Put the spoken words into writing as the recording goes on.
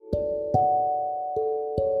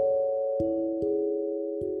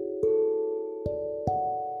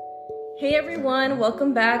Hey everyone,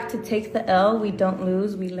 welcome back to Take the L, We Don't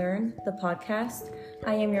Lose, We Learn, the podcast.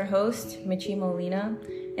 I am your host, Michi Molina,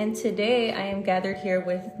 and today I am gathered here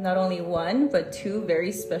with not only one, but two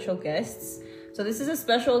very special guests. So this is a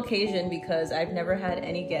special occasion because I've never had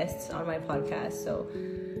any guests on my podcast. So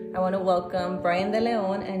I want to welcome Brian De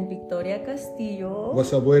Leon and Victoria Castillo.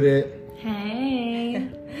 What's up with it? Hey.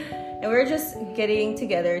 And we're just getting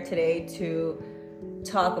together today to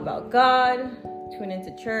talk about God, tune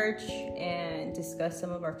into church, and discuss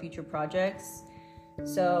some of our future projects.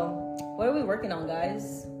 So, what are we working on,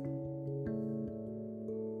 guys?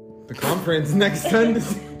 The conference next Sunday.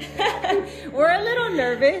 We're a little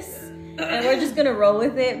nervous, and we're just gonna roll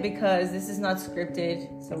with it because this is not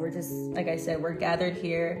scripted. So we're just, like I said, we're gathered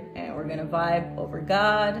here, and we're gonna vibe over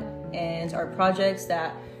God and our projects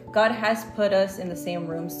that God has put us in the same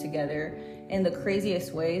rooms together in the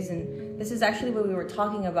craziest ways. And this is actually what we were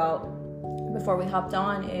talking about before we hopped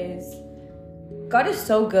on, is God is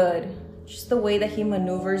so good. Just the way that he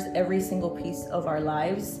maneuvers every single piece of our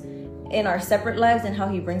lives, in our separate lives, and how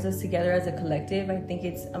he brings us together as a collective. I think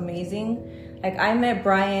it's amazing. Like, I met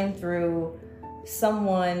Brian through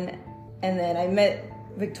someone, and then I met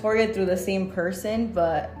Victoria through the same person,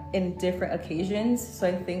 but in different occasions. So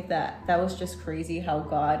I think that was just crazy how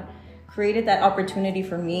God created that opportunity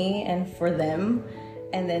for me and for them,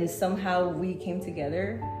 and then somehow we came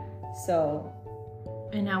together. So,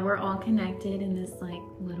 and now we're all connected in this like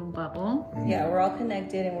little bubble. Yeah, we're all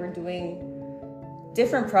connected and we're doing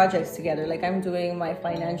different projects together. Like, I'm doing my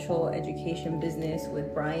financial education business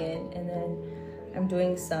with Brian, and then I'm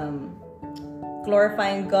doing some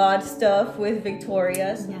glorifying God stuff with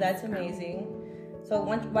Victoria. So yes, that's amazing. So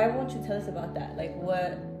why won't you tell us about that? Like,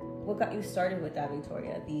 what got you started with that,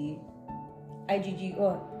 Victoria? The IGG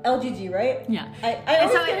or LGG, right? Yeah. I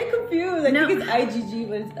always get confused. I think it's IGG,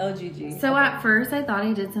 but it's LGG. So at first I thought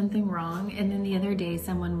I did something wrong, and then the other day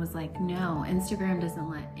someone was like, no, Instagram doesn't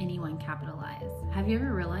let anyone capitalize. Have you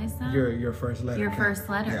ever realized that? Your first letter. Your first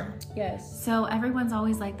letter. Yeah. Yes. So everyone's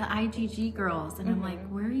always like the IGG girls, and I'm like,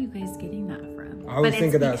 where are you guys getting that from? I always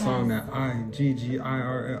think of that song, that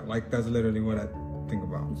IGGIRL. Like, that's literally what I think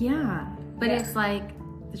about. Yeah. But it's like,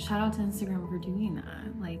 shout out to Instagram for doing that.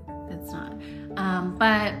 Like, that's not.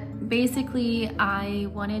 But basically, I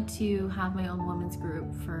wanted to have my own women's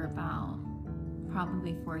group for about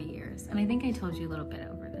probably 4 years. And I think I told you a little bit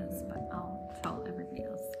over this, but I'll tell everybody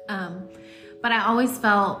else. But I always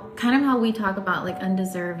felt kind of how we talk about like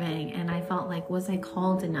undeserving. And I felt like, was I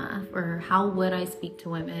called enough? Or how would I speak to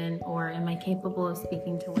women? Or am I capable of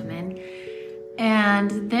speaking to women?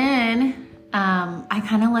 And then I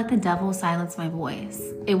kind of let the devil silence my voice.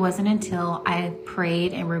 It wasn't until I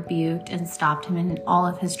prayed and rebuked and stopped him in all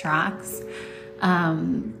of his tracks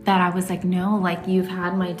that I was like, no, like, you've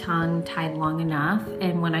had my tongue tied long enough.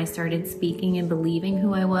 And when I started speaking and believing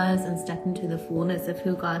who I was and stepped into the fullness of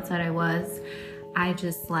who God said I was, I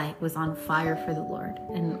just like was on fire for the Lord,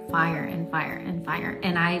 and fire and fire and fire.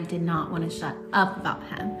 And I did not want to shut up about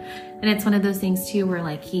him. And it's one of those things too, where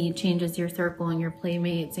like he changes your circle and your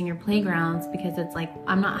playmates and your playgrounds, because it's like,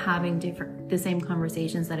 I'm not having the same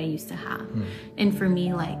conversations that I used to have. And for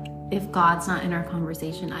me, like, if God's not in our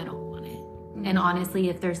conversation, I don't want it. And honestly,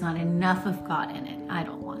 if there's not enough of God in it, I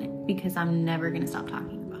don't want it, because I'm never going to stop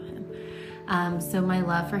talking about him. So my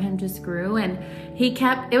love for him just grew, and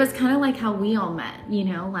it was kind of like how we all met, you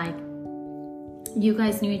know, like you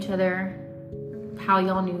guys knew each other, how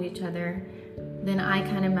y'all knew each other. Then I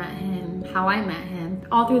kind of met him, how I met him,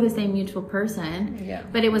 all through the same mutual person. Yeah.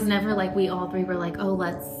 But it was never like we all three were like, oh,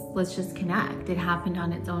 let's just connect. It happened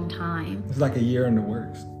on its own time. It's like a year in the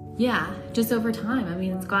works. Yeah, just over time. I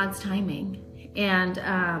mean, it's God's timing. And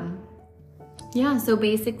so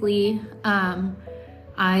basically,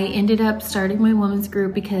 I ended up starting my women's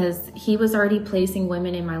group because he was already placing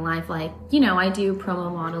women in my life. Like, you know, I do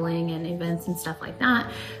promo modeling and events and stuff like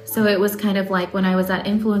that. So it was kind of like when I was at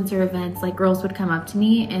influencer events, like girls would come up to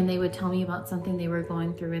me and they would tell me about something they were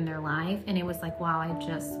going through in their life. And it was like, wow, I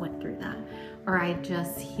just went through that, or I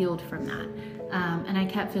just healed from that. And I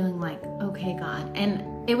kept feeling like, okay, God.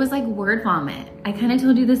 And it was like word vomit. I kind of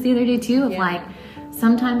told you this the other day too, of like,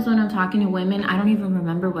 sometimes when I'm talking to women, I don't even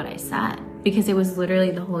remember what I said, because it was literally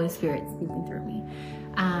the Holy Spirit speaking through me,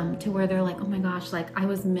 to where they're like, oh my gosh, like, I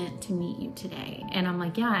was meant to meet you today. And I'm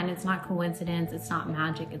like, yeah, and it's not coincidence, it's not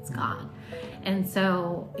magic, it's God. And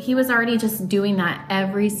so he was already just doing that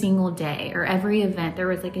every single day, or every event. There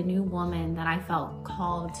was like a new woman that I felt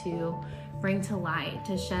called to bring to light,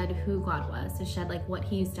 to shed who God was, to shed like what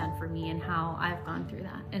he's done for me and how I've gone through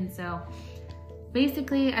that. And so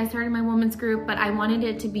basically I started my women's group, but I wanted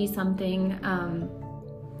it to be something,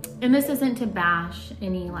 and this isn't to bash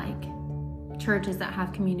any like churches that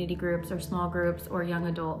have community groups or small groups or young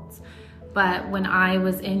adults. But when I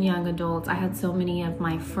was in young adults, I had so many of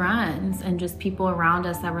my friends and just people around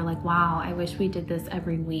us that were like, wow, I wish we did this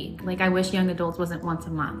every week. Like, I wish young adults wasn't once a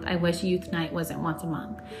month. I wish youth night wasn't once a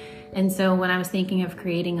month. And so when I was thinking of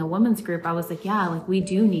creating a women's group, I was like, yeah, like we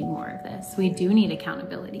do need more of this. We do need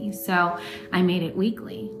accountability. So I made it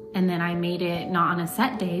weekly. And then I made it not on a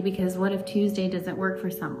set day, because what if Tuesday doesn't work for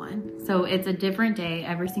someone? So it's a different day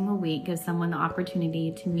every single week, gives someone the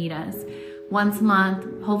opportunity to meet us once a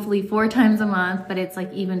month, hopefully 4 times a month, but it's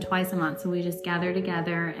like even twice a month. So we just gather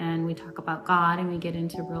together and we talk about God and we get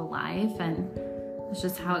into real life, and it's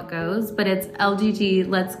just how it goes. But it's LGG,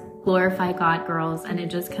 Let's Glorify God, Girls, and it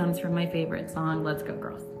just comes from my favorite song, Let's Go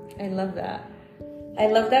Girls. I love that. I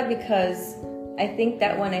love that because I think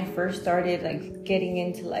that when I first started like getting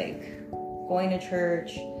into like going to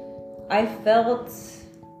church, I felt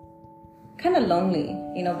kind of lonely,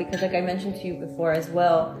 you know, because like I mentioned to you before as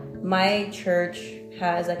well, my church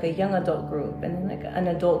has like a young adult group and then like an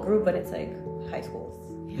adult group, but it's like high school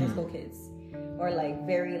kids, or like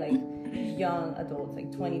very like young adults,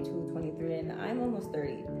 like 22, 23, and I'm almost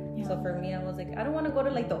 30. Yeah. So for me, I was like, I don't want to go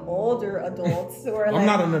to like the older adults who are like, I'm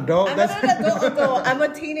not an adult. I'm not an adult. I'm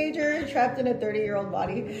a teenager trapped in a 30-year-old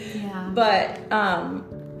body. Yeah. But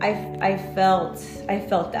I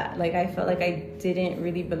felt that. Like I felt like I didn't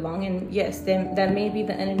really belong. And yes, then that may be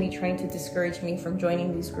the enemy trying to discourage me from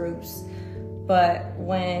joining these groups. But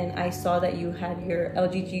when I saw that you had your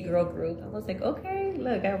LGG girl group, I was like, okay,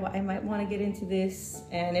 look, I might want to get into this.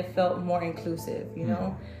 And it felt more inclusive, you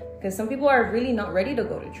know? Because some people are really not ready to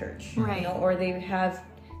go to church, right? You know, or they have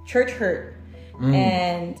church hurt.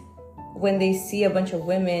 And when they see a bunch of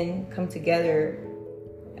women come together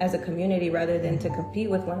as a community rather than to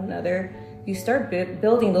compete with one another, you start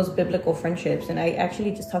building those biblical friendships. And I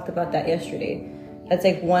actually just talked about that yesterday. That's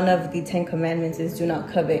like one of the 10 commandments is do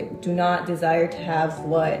not covet. Do not desire to have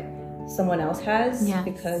what someone else has, yes,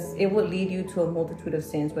 because it will lead you to a multitude of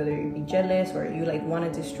sins, whether you be jealous or you like want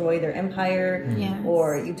to destroy their empire, yes,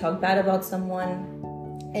 or you talk bad about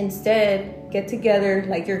someone. Instead, get together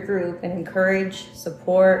like your group and encourage,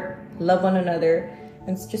 support, love one another,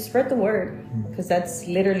 and just spread the word, because that's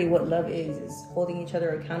literally what love is holding each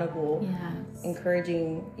other accountable, yes,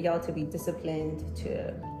 encouraging y'all to be disciplined,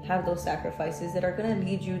 to have those sacrifices that are going to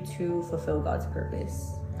lead you to fulfill God's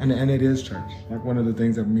purpose. And it is church. Like one of the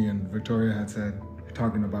things that me and Victoria had said,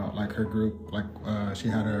 talking about like her group, like she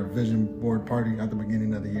had her vision board party at the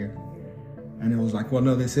beginning of the year. And it was like, well,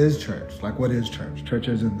 no, this is church. Like, what is church? Church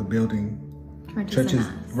isn't the building. Church is,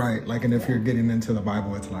 right. Like, and if you're getting into the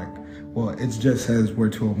Bible, it's like, well, it just says where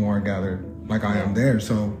 2 or more are gathered, like I am there.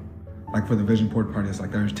 So like for the vision board party, it's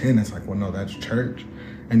like there's 10. It's like, well, no, that's church.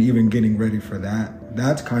 And even getting ready for that,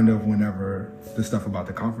 that's kind of whenever the stuff about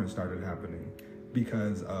the conference started happening,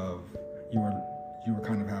 because of you were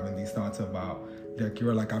kind of having these thoughts about, like, you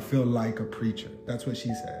were like, I feel like a preacher. That's what she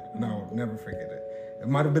said. And I will never forget it. It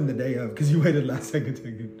might have been the day of, because you waited last second to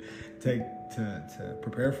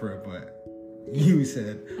prepare for it, but you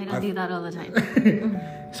said, I don't do that all the time.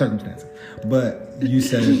 Circumstances. But you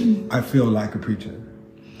said, I feel like a preacher.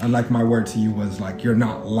 And like my word to you was like, you're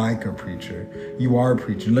not like a preacher. You are a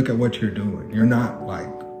preacher. Look at what you're doing. You're not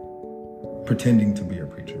like pretending to be a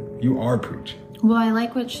preacher. You are preaching. Well, I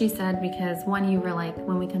like what she said, because one, you were like,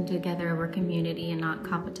 when we come together, we're community and not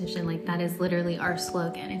competition. Like, that is literally our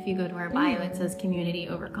slogan. If you go to our bio, it says community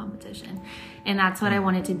over competition. And that's what I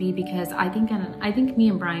wanted to be, because I think me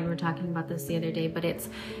and Brian were talking about this the other day, but it's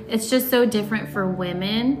just so different for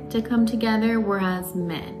women to come together, whereas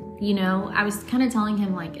men. You know, I was kind of telling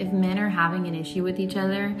him, like, if men are having an issue with each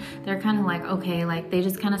other, they're kind of like, okay, like, they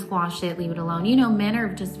just kind of squash it, leave it alone. You know, men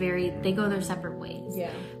are just they go their separate ways.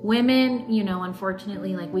 Yeah. Women, you know,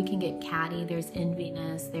 unfortunately, like, we can get catty. There's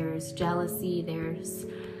enviness, there's jealousy, there's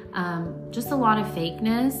just a lot of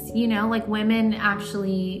fakeness. You know, like, women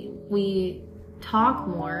actually, we talk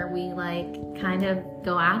more. We, like, kind of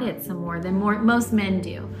go at it some more than most men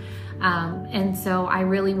do. And so I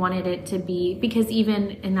really wanted it to be, because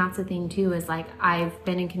and that's the thing too, is like, I've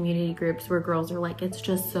been in community groups where girls are like, it's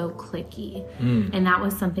just so cliquey. And that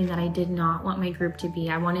was something that I did not want my group to be.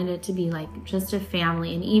 I wanted it to be like just a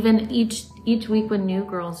family. And even each week when new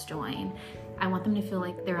girls join, I want them to feel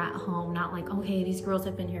like they're at home, not like, okay, these girls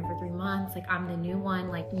have been here for 3 months, like I'm the new one.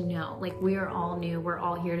 Like, no, like, we are all new. We're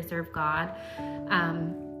all here to serve God.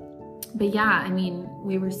 But yeah, I mean,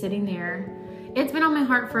 we were sitting there it's been on my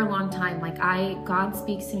heart for a long time. Like God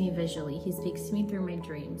speaks to me visually. He speaks to me through my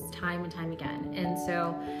dreams time and time again. And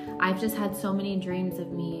so I've just had so many dreams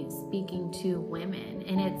of me speaking to women,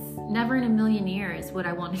 and it's never in a million years would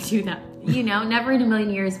I want to do that. You know, never in a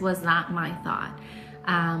million years was that my thought.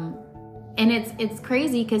 And it's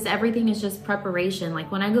crazy because everything is just preparation.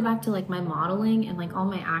 Like when I go back to like my modeling and like all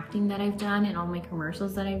my acting that I've done and all my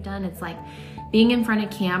commercials that I've done, it's like being in front of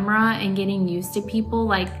camera and getting used to people,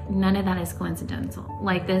 like none of that is coincidental.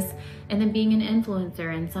 Like this, and then being an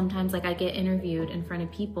influencer, and sometimes like I get interviewed in front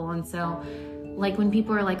of people. And so like when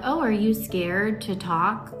people are like, oh, are you scared to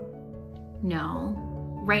talk? No.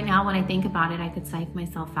 Right now when I think about it, I could psych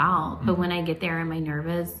myself out. But when I get there, am I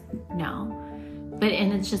nervous? No.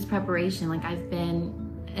 And it's just preparation. Like I've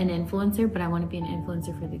been an influencer, but I want to be an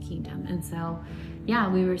influencer for the kingdom. And so, yeah,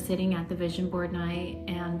 we were sitting at the vision board night,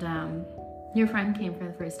 and your friend came for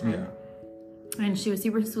the first time. Yeah. And she was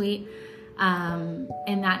super sweet.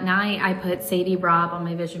 And that night I put Sadie Robb on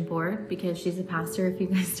my vision board because she's a pastor, if you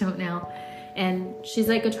guys don't know. And she's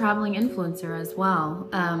like a traveling influencer as well,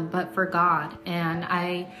 but for God. And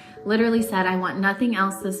I literally said, I want nothing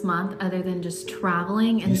else this month other than just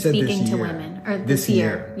traveling and speaking to women. Or this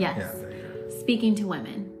year. Yes. Yeah. Speaking to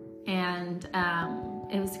women. And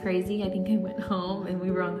it was crazy. I think I went home and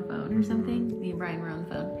we were on the phone or something. Me and Brian were on the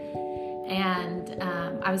phone. And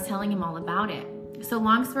I was telling him all about it. So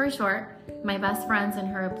long story short, my best friend's in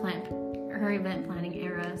her event planning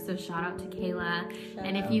era, so shout out to Kayla.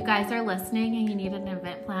 And if you guys are listening and you need an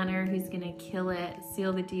event planner who's gonna kill it,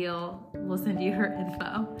 seal the deal, we'll send you her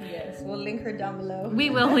info. Yes, we'll link her down below. We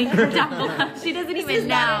will link her down below. She doesn't even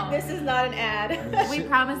know. This is not an ad. We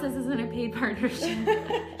promise this isn't a paid partnership.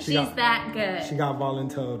 She's that good. She got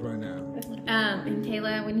volunteered right now. And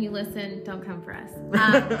Kayla, when you listen, don't come for us.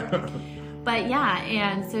 But yeah,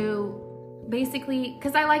 and so basically,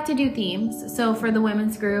 because I like to do themes. So for the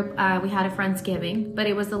women's group, we had a Friendsgiving, but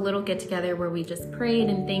it was a little get together where we just prayed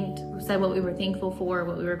and said what we were thankful for,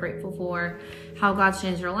 what we were grateful for, how God's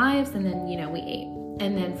changed our lives, and then, we ate.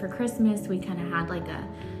 And then for Christmas, we kind of had like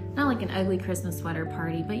not like an ugly Christmas sweater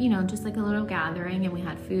party, but just like a little gathering, and we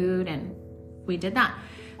had food and we did that.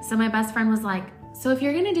 So my best friend was like, so if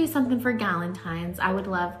you're gonna do something for Galentine's, I would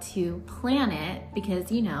love to plan it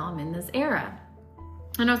because, I'm in this era.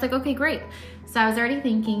 And I was like, okay, great. So I was already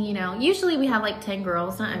thinking, usually we have like 10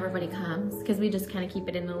 girls, not everybody comes because we just kind of keep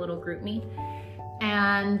it in a little group meet.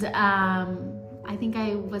 And I think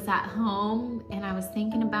I was at home and I was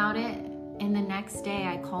thinking about it. And the next day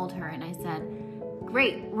I called her and I said,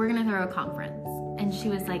 great, we're going to throw a conference. And she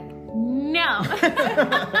was like, no.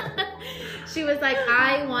 She was like,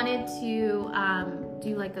 I wanted to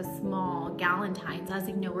do like a small Galentine's. I was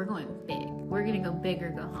like, no, we're going big. We're going to go big or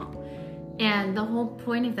go home. And the whole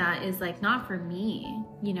point of that is like, not for me,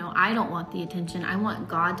 I don't want the attention. I want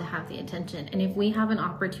God to have the attention. And if we have an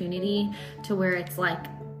opportunity to where it's like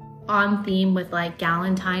on theme with like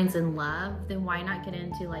Galentine's and love, then why not get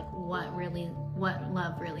into like what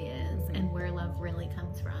love really is and where love really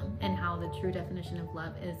comes from and how the true definition of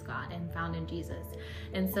love is God and found in Jesus.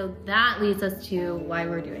 And so that leads us to why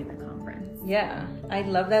we're doing the conference. Yeah, I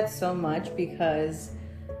love that so much because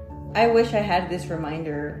I wish I had this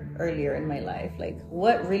reminder earlier in my life, like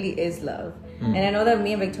what really is love. And I know that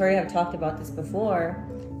me and Victoria have talked about this before.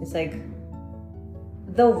 It's like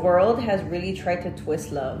the world has really tried to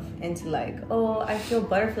twist love into like, oh, I feel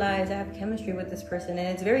butterflies, I have chemistry with this person, and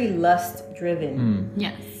it's very lust driven.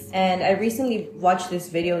 Yes. And I recently watched this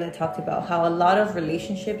video that talked about how a lot of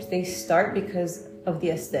relationships, they start because of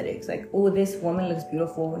the aesthetics, like, oh, this woman looks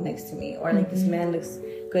beautiful next to me, or like this man looks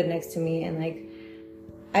good next to me, and like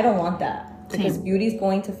I don't want that because beauty's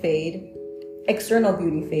going to fade. External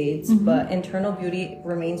beauty fades, but internal beauty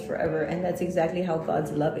remains forever. And that's exactly how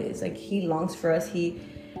God's love is. Like he longs for us. He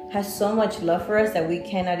has so much love for us that we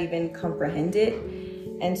cannot even comprehend it.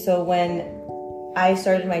 And so when I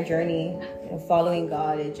started my journey following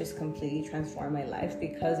God, it just completely transformed my life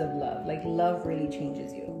because of love. Like love really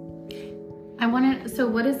changes you. So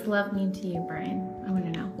what does love mean to you, Brian? I want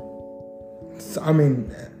to know. So,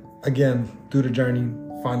 again, through the journey,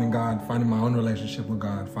 finding God, finding my own relationship with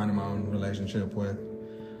God, finding my own relationship with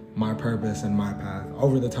my purpose and my path.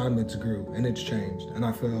 Over the time, it's grew and it's changed. And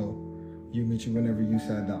I feel, Michi, whenever you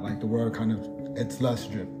said that, like the world it's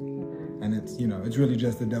lust driven. And it's, it's really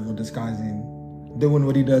just the devil disguising, doing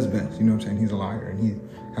what he does best. You know what I'm saying? He's a liar and he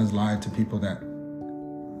has lied to people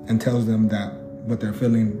and tells them that what they're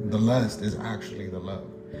feeling, the lust, is actually the love.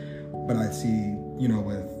 But I see,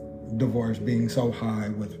 with divorce being so high,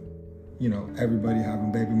 with everybody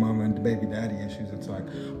having baby mama and baby daddy issues, it's like,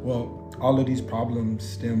 well, all of these problems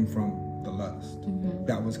stem from the lust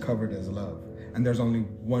that was covered as love. And there's only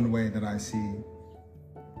one way that I see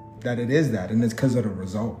that it is that, and it's because of the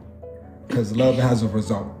result. Because love has a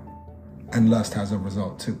result, and lust has a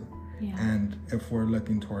result too. Yeah. And if we're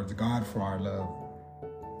looking towards God for our love,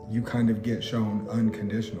 you kind of get shown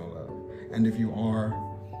unconditional love. And if you are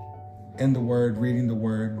in the Word, reading the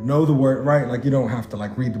Word, know the Word, right? Like, you don't have to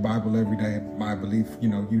like read the Bible every day. My belief,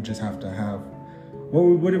 you just have to have.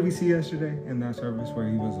 What did we see yesterday in that service where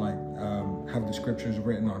he was like, have the scriptures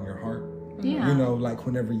written on your heart? Yeah. Like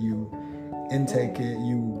whenever you intake it,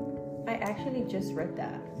 I actually just read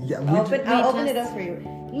that. Yeah, I'll open it up for you.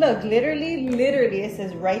 Look, literally, it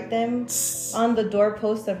says, write them on the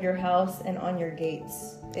doorposts of your house and on your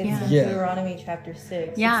gates. It's in Deuteronomy chapter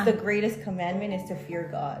 6. Yeah. It's the greatest commandment is to fear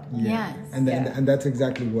God. Yes. And that's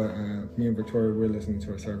exactly what me and Victoria were listening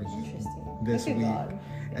to a service this week. God.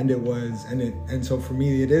 And it was, and so for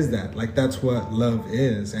me, it is that. Like, that's what love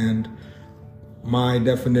is. And my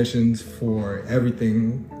definitions for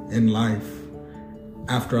everything in life,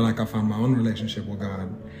 after like I found my own relationship with God,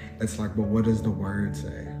 it's like, but what does the Word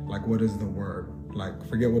say? Like, what is the Word? Like,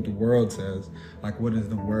 forget what the world says. Like, what does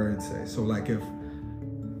the Word say? So like, if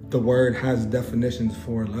the Word has definitions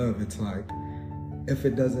for love, it's like, if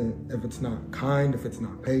it's not kind, if it's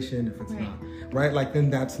not patient, if it's not, right? Like, then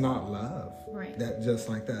that's not love. Right. That just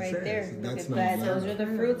like that Right says. there. That's Look not at that. love. Those are the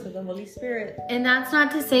fruits of the Holy Spirit. And that's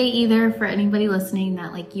not to say either for anybody listening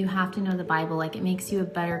that like you have to know the Bible, like it makes you a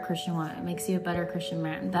better Christian woman, it makes you a better Christian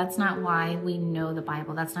man. That's not why we know the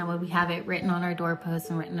Bible. That's not why we have it written on our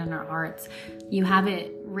doorposts and written in our hearts. You have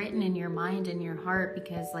it written in your mind and your heart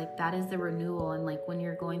because like that is the renewal. And like when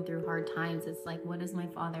you're going through hard times, it's like, what does my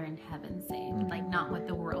Father in heaven say? Like not what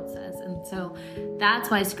the world says. And so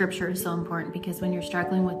that's why scripture is so important, because when you're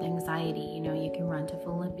struggling with anxiety, you can run to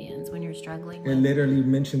Philippians. When you're struggling with, It literally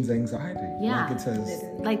mentions anxiety. Yeah. Like it says,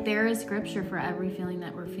 like there is scripture for every feeling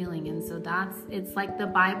that we're feeling. And so it's like the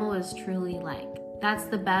Bible is truly like, that's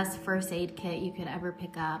the best first aid kit you could ever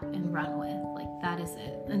pick up and run with. Like that is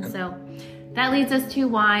it. And so that leads us to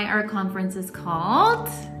why our conference is called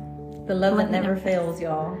The Love That Never Fails,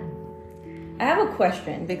 y'all. I have a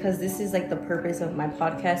question, because this is like the purpose of my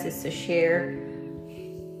podcast is to share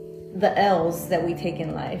the L's that we take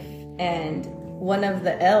in life. And one of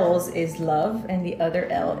the L's is love, and the other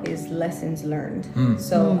L is lessons learned.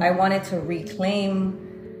 So I wanted to reclaim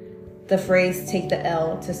the phrase take the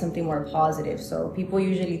L to something more positive. So people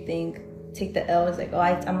usually think take the L is like,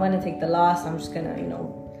 I'm going to take the loss. I'm just going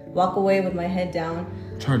to, walk away with my head down.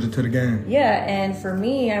 charge it to the game. Yeah, and for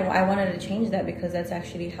me, I wanted to change that, because that's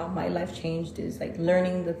actually how my life changed, is like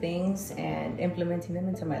learning the things and implementing them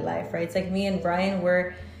into my life, right? It's like me and Brian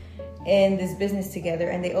were in this business together,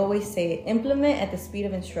 and they always say implement at the speed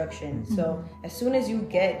of instruction. So as soon as you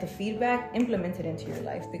get the feedback, implement it into your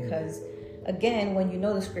life, because again, when you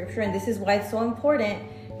know the scripture, and this is why it's so important,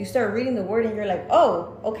 you start reading the word and you're like,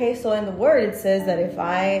 oh, okay, so in the word it says that if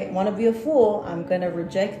I want to be a fool, I'm going to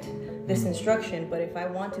reject this instruction. But if I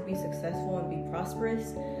want to be successful and be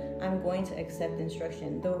prosperous, I'm going to accept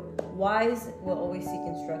instruction. The wise will always seek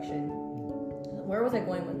instruction. Where was I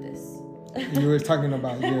going with this? You were talking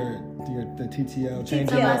about the TTL,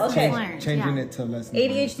 changing it to lessons.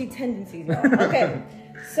 ADHD tendencies, y'all. Okay.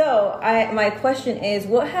 So my question is,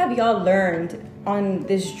 what have y'all learned on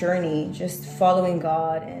this journey, just following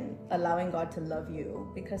God and allowing God to love you?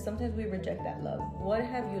 Because sometimes we reject that love. What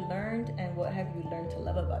have you learned, and what have you learned to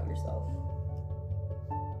love about yourself?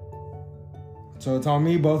 So it's on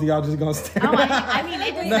me. Both of y'all just gonna stay. Oh, I mean,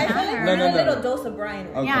 it doesn't matter. No. A little dose of Brian.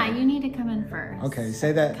 Okay. Yeah, you need to come in first. Okay,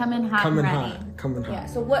 say that. Come in hot and ready. Coming hot. Yeah.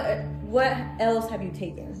 So what else have you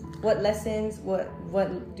taken? What lessons? What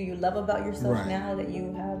do you love about yourself now that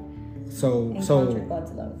you have encountered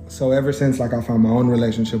God's love? So ever since I found my own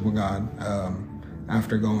relationship with God,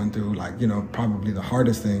 after going through probably the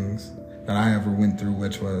hardest things that I ever went through,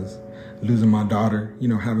 which was losing my daughter,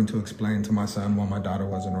 having to explain to my son why my daughter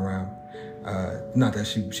wasn't around. Not that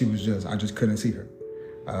she was I just couldn't see her.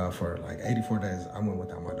 For 84 days, I went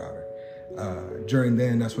without my daughter. During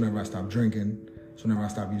then, that's whenever I stopped drinking. That's whenever I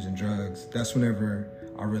stopped using drugs. That's whenever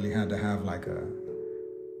I really had to have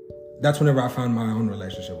that's whenever I found my own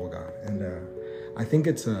relationship with God. And I think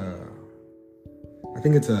it's a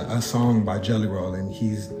song by Jelly Roll, and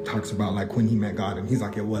he talks about when he met God, and he's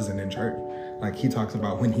like, it wasn't in church. He talks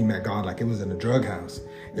about when he met God, it was in a drug house.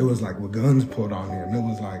 It was with guns pulled on him. It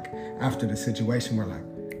was after the situation where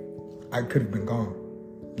I could have been gone.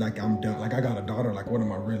 I'm done. I got a daughter. What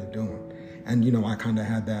am I really doing? And I kind of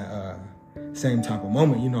had that same type of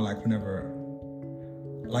moment. Whenever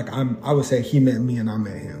I would say he met me and I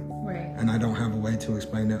met him. Right. And I don't have a way to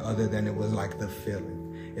explain it other than it was the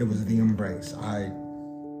feeling. It was the embrace.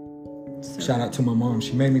 shout out to my mom.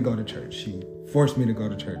 She made me go to church. She forced me to go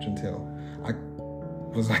to church until I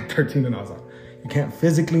was like 13, and I was like, you can't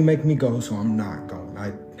physically make me go, so I'm not going.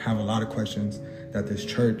 I have a lot of questions that this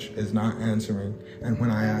church is not answering. And when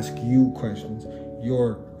I ask you questions,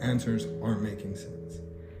 your answers aren't making sense.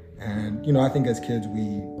 And, you know, I think as kids,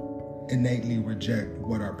 we innately reject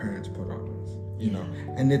what our parents put on us, you know,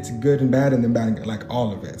 and it's good and bad and then bad and good, like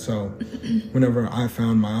all of it. So whenever I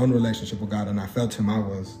found my own relationship with God and I felt him, I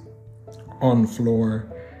was on the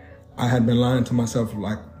floor. I had been lying to myself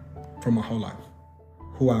like for my whole life.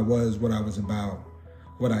 Who I was, what I was about,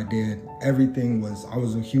 what I did, everything was, I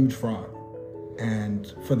was a huge fraud.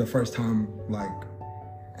 And for the first time, like,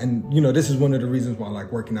 and you know, this is one of the reasons why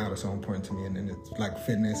like working out is so important to me, and it's like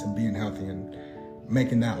fitness and being healthy and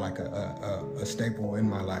making that like a staple in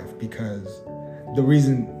my life, because the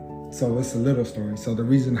reason, so it's a little story. So the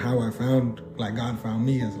reason how I found, like God found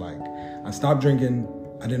me is like, I stopped drinking.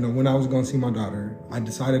 I didn't know when I was going to see my daughter. I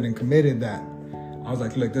decided and committed that I was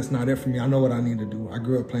like, look, that's not it for me. I know what I need to do. I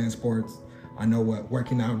grew up playing sports. I know what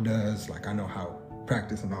working out does. Like, I know how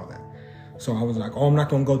practice and all that. So I was like, oh, I'm not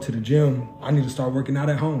going to go to the gym. I need to start working out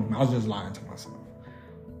at home. I was just lying to myself.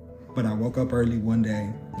 But I woke up early one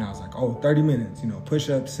day and I was like, oh, 30 minutes, you know,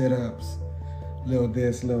 push-ups, sit-ups, little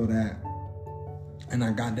this, little that. And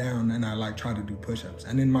I got down and I like tried to do push-ups.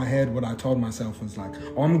 And in my head, what I told myself was like,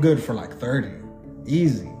 oh, I'm good for like 30,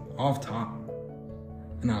 easy, off top.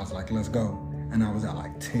 And I was like, let's go. And I was at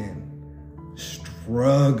like 10,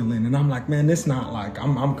 struggling. And I'm like, man, this not like,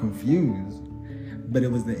 I'm confused. But it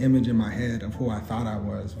was the image in my head of who I thought I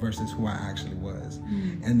was versus who I actually was.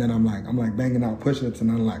 And then I'm like banging out push-ups and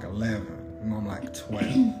I'm like 11 and I'm like 12.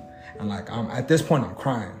 And like, at this point I'm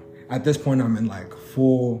crying. At this point I'm in like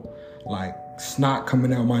full, like snot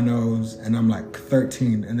coming out my nose, and I'm like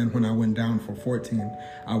 13. And then when I went down for 14,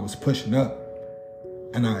 I was pushing up.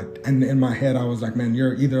 And in my head, I was like, man,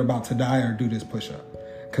 you're either about to die or do this push-up.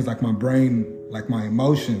 Cause like my brain, like my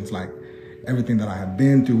emotions, like everything that I have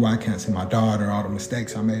been through, I can't see my daughter, all the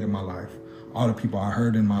mistakes I made in my life, all the people I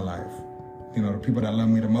hurt in my life, you know, the people that love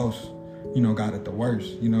me the most, you know, got it the worst,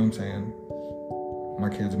 you know what I'm saying? My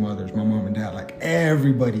kids' mothers, my mom and dad, like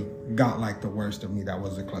everybody got like the worst of me that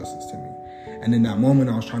was the closest to me. And in that moment,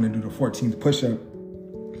 I was trying to do the 14th push-up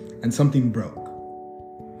and something broke.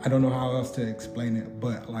 I don't know how else to explain it,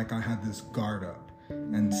 but like I had this guard up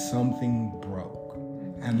and something broke.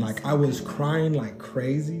 And like I was crying like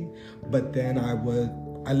crazy, but then I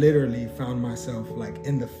literally found myself like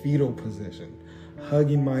in the fetal position,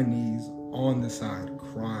 hugging my knees on the side,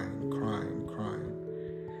 crying.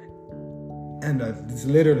 And it's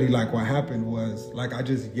literally like what happened was like I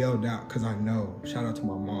just yelled out, because I know, shout out to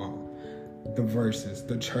my mom, the verses,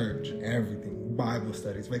 the church, everything, Bible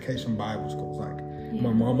studies, vacation Bible schools, like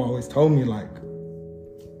my mom always told me like,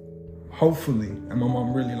 hopefully, and my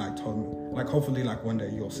mom really like told me, like hopefully like one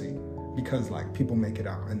day you'll see, because like people make it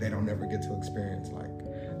out and they don't ever get to experience like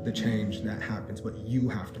the change that happens, but you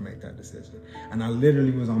have to make that decision. And I literally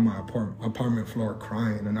was on my apartment floor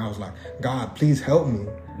crying, and I was like, God, please help me.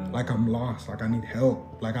 Like I'm lost, like I need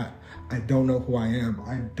help. Like I don't know who I am.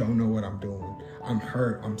 I don't know what I'm doing. I'm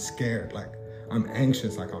hurt, I'm scared, like I'm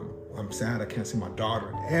anxious, like I'm sad, I can't see my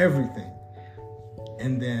daughter, everything.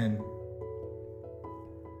 And then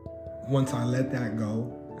once I let that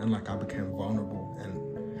go and like I became vulnerable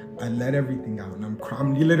and I let everything out, and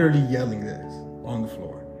I'm literally yelling this on the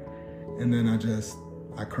floor. And then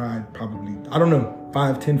I cried probably, I don't know,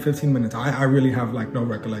 5, 10, 15 minutes. I really have like no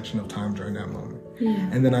recollection of time during that moment.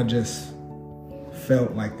 And then I just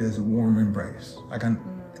felt like this warm embrace. Like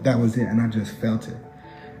that was it, and I just felt it.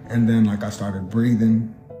 And then like I started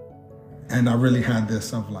breathing, and I really had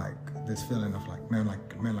this feeling of like, man,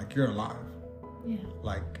 you're alive. Yeah.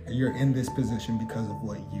 Like you're in this position because of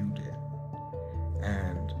what you did.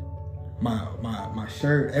 And my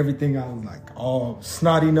shirt, everything, I was like all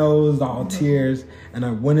snotty nosed, all tears. And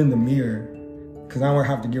I went in the mirror because I would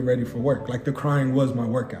have to get ready for work. Like the crying was my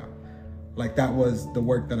workout. Like that was the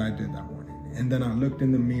work that I did that morning. And then I looked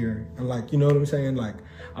in the mirror and like, you know what I'm saying? Like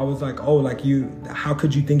I was like, oh, like how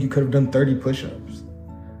could you think you could have done 30 push-ups?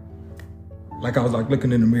 Like I was like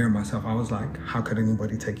looking in the mirror myself. I was like, how could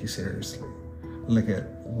anybody take you seriously? Look at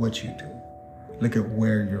what you do. Look at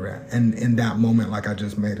where you're at. And in that moment, like I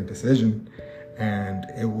just made a decision, and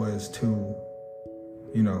it was to,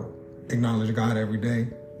 you know, acknowledge God every day,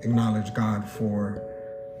 acknowledge God for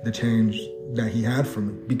the change that he had for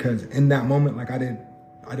me. Because in that moment, like I did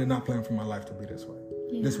not plan for my life to be this way.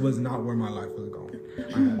 Yeah. This was not where my life was going.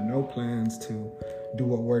 I had no plans to do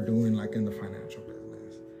what we're doing, like in the financial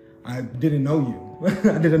business. I didn't know you.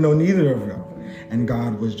 I didn't know neither of you. And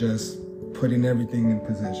God was just putting everything in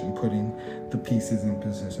position, putting the pieces in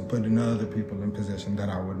position, putting other people in position that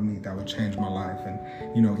I would meet, that would change my life.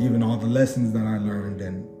 And, you know, even all the lessons that I learned,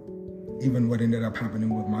 and even what ended up happening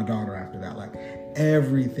with my daughter after that, like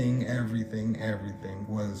everything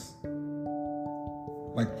was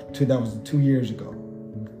like, that was 2 years ago.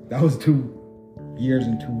 That was 2 years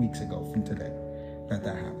and 2 weeks ago from today that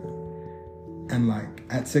happened. And like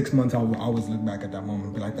at 6 months, I would always look back at that moment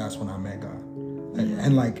and be like, that's when I met God.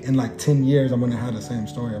 And like in like 10 years, I'm gonna have the same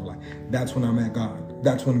story of like, that's when I met God.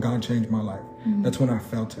 That's when God changed my life. That's when I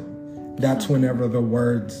felt him. That's whenever the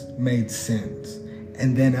words made sense.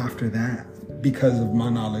 And then after that, because of my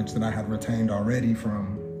knowledge that I had retained already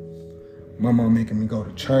from my mom making me go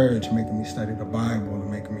to church, making me study the Bible,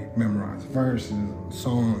 and making me memorize verses and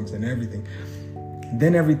songs and everything,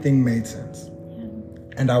 then everything made sense.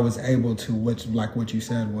 And I was able to, which like what you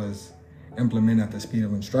said was implement at the speed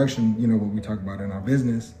of instruction, you know, what we talk about in our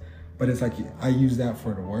business. But it's like I use that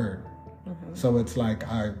for the word. So it's like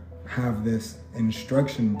I have this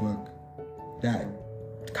instruction book that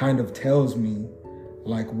kind of tells me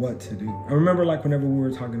like what to do. I remember like whenever we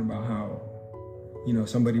were talking about how, you know,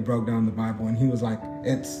 somebody broke down the Bible and he was like,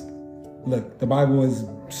 look, the Bible is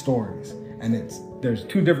stories, and there's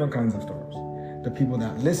 2 different kinds of stories. The people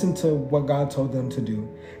that listened to what God told them to do,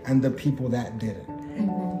 and the people that didn't.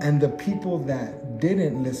 And the people that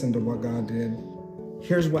didn't listen to what God did,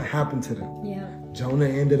 here's what happened to them. Yeah. Jonah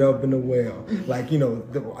ended up in a whale. Like, you know,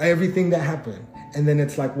 everything that happened. And then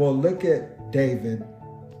it's like, well, look at David.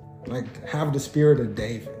 Like, have the spirit of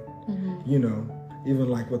David. You know, even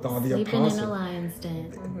like with all the apostles. Sleeping in a lion's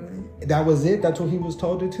den. That was it. That's what he was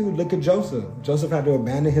told to do. Look at Joseph. Joseph had to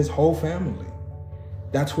abandon his whole family.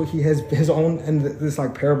 That's what he has, his own, and it's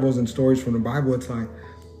like parables and stories from the Bible. It's like,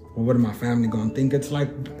 well, what are my family going to think? It's like,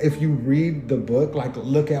 if you read the book, like,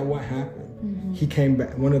 look at what happened. He came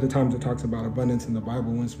back. One of the times it talks about abundance in the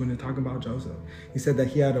Bible was when they talk about Joseph. He said that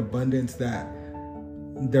he had abundance that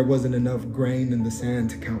there wasn't enough grain in the sand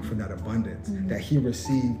to count for that abundance that he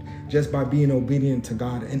received just by being obedient to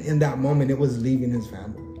God. And in that moment, it was leaving his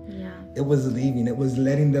family. It was leaving. It was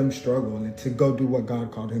letting them struggle and to go do what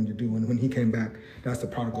God called him to do. And when he came back, that's the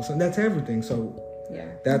prodigal son. That's everything. So yeah,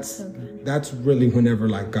 that's really whenever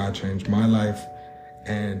like God changed my life.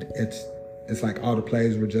 And it's like all the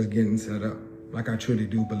plays were just getting set up. Like I truly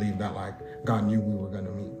do believe that like God knew we were going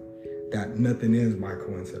to meet. That nothing is by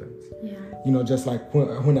coincidence. Yeah. You know, just like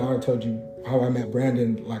when I told you how I met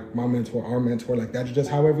Brandon, like my mentor, our mentor, like that's just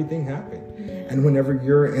how everything happened. And whenever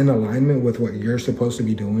you're in alignment with what you're supposed to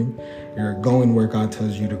be doing, you're going where God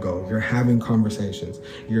tells you to go. You're having conversations.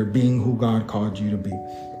 You're being who God called you to be.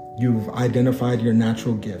 You've identified your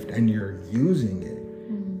natural gift and you're using it.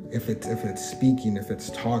 If it's speaking, if it's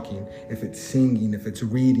talking, if it's singing, if it's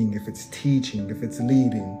reading, if it's teaching, if it's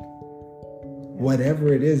leading,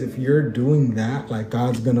 whatever it is, if you're doing that, like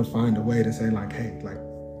God's gonna find a way to say like, hey, like,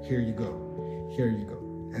 here you go.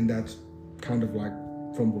 And that's kind of like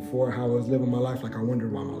from before how I was living my life. Like I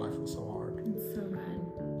wondered why my life was so hard. It's so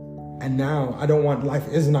good. And now life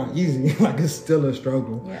is not easy. Like it's still a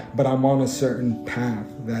struggle, but I'm on a certain path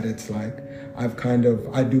that it's like,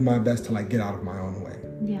 I do my best to like get out of my own way.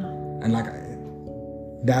 Yeah. And like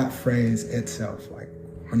that phrase itself, like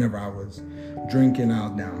whenever I was drinking, I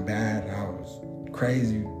was down bad, I was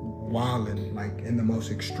crazy, wilding, like in the most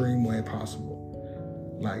extreme way possible.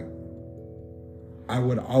 Like I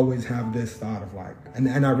would always have this thought of like,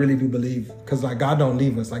 and I really do believe, because like God don't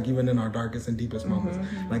leave us, like even in our darkest and deepest moments,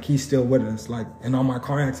 like he's still with us. Like in all my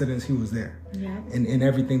car accidents, he was there. Yeah. And in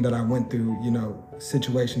everything that I went through, you know,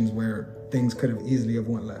 situations where things could have easily have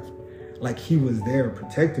went left. Like he was there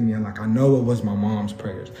protecting me. And like, I know it was my mom's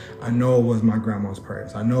prayers. I know it was my grandma's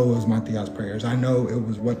prayers. I know it was my tia's prayers. I know it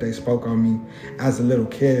was what they spoke on me as a little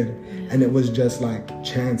kid. And it was just like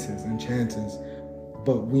chances and chances.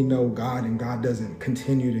 But we know God, and God doesn't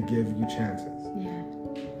continue to give you chances. Yeah.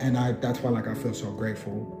 And that's why like I feel so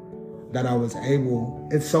grateful that I was able.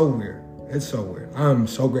 It's so weird. I'm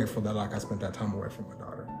so grateful that like I spent that time away from my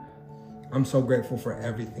daughter. I'm so grateful for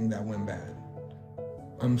everything that went bad.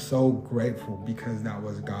 I'm so grateful because that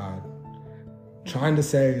was God trying to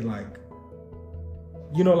say like,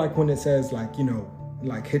 you know, like when it says like, you know,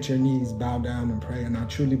 like hit your knees, bow down and pray. And I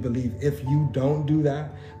truly believe if you don't do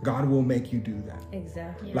that, God will make you do that.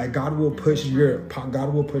 Exactly. Yeah. Like God will push your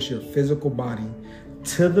physical body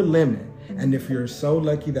to the limit. And if you're so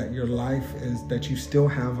lucky that your life is, that you still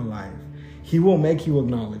have a life, he will make you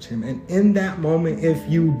acknowledge him. And in that moment, if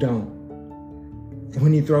you don't,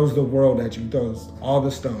 when he throws the world at you, throws all the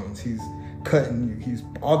stones, he's cutting you, he's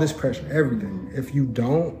all this pressure, everything. If you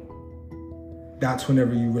don't, that's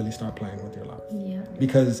whenever you really start playing with your life. Yeah.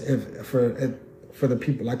 Because for the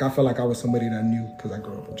people, like I felt like I was somebody that knew because I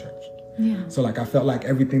grew up in church. Yeah. So like I felt like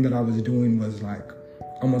everything that I was doing was like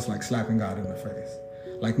almost like slapping God in the face,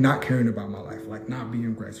 like not caring about my life, like not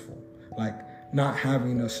being graceful, like not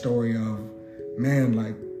having a story of, man,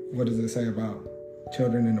 like what does it say about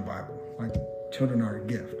children in the Bible? Like children are a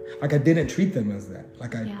gift. Like I didn't treat them as that.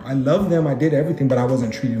 Like I love them, I did everything, but I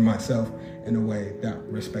wasn't treating myself in a way that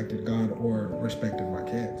respected God or respected my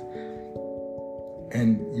kids.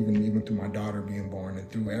 And even through my daughter being born and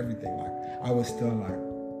through everything, like I was still like,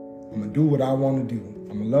 I'm gonna do what I want to do.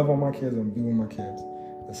 I'm gonna love on my kids, I'm gonna be with my kids.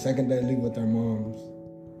 The second they leave with their moms,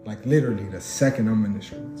 like literally the second I'm in the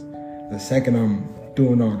streets, the second I'm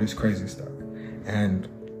doing all this crazy stuff. And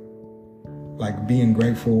like being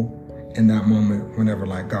grateful in that moment whenever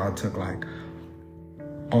like God took like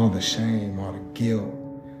all the shame, all the guilt,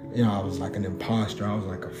 you know, I was like an imposter, I was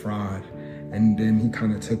like a fraud. And then he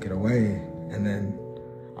kind of took it away. And then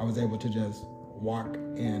I was able to just walk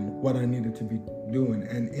in what I needed to be doing.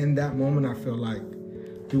 And in that moment, I feel like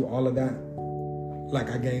through all of that, like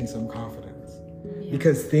I gained some confidence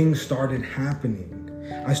because things started happening.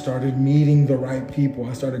 I started meeting the right people.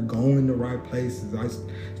 I started going to right places. I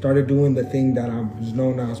started doing the thing that I was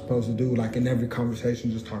known I was supposed to do. Like in every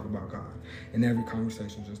conversation, just talk about God. In every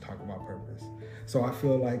conversation, just talk about purpose. So I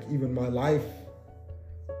feel like even my life,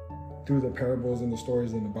 through the parables and the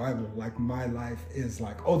stories in the Bible, like my life is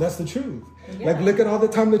like, oh, that's the truth. Yeah. Like, look at all the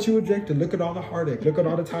time that you rejected. Look at all the heartache. Look at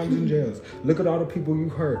all the times in jails. Look at all the people you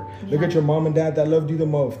hurt. Yeah. Look at your mom and dad that loved you the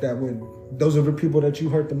most. Those are the people that you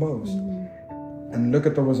hurt the most. Mm-hmm. And look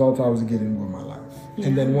at the results I was getting with my life. Yeah.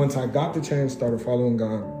 And then once I got the chance, started following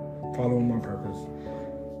God, following my purpose,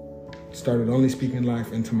 started only speaking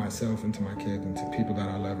life into myself, into my kids, into people that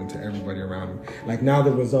I love, into everybody around me. Like now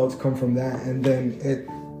the results come from that, and then it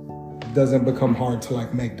doesn't become hard to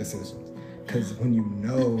like make decisions, because when you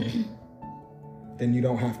know, then you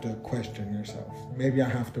don't have to question yourself. Maybe I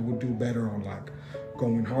have to do better on like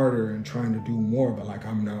going harder and trying to do more, but like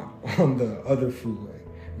I'm not on the other freeway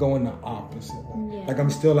going the opposite way. Yeah. Like I'm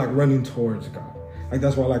still like running towards God. Like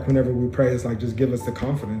that's why like whenever we pray, it's like just give us the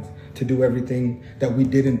confidence to do everything that we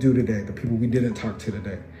didn't do today, the people we didn't talk to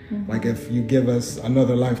today. Mm-hmm. Like if you give us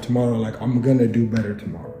another life tomorrow, like I'm gonna do better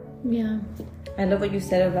tomorrow. Yeah. I love what you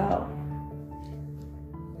said about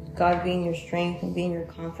God being your strength and being your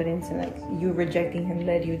confidence, and like you rejecting him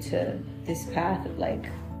led you to this path of like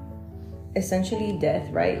essentially death,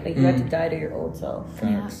 right? Like you had to die to your old self.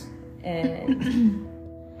 Facts. And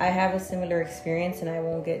I have a similar experience, and I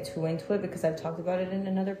won't get too into it because I've talked about it in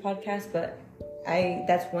another podcast, but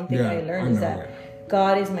that's one thing that I learned is that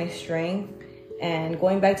God is my strength. And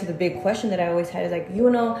going back to the big question that I always had is like,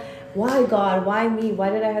 why God? Why me? Why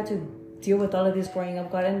did I have to deal with all of this growing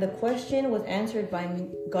up, God? And the question was answered by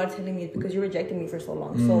God telling me, it's because you rejected me for so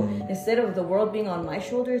long. So instead of the world being on my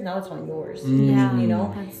shoulders, now it's on yours. Yeah,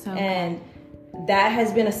 That's so and good. That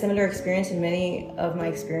has been a similar experience in many of my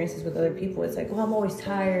experiences with other people. It's like, I'm always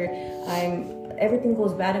tired. Everything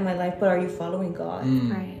goes bad in my life, but are you following God?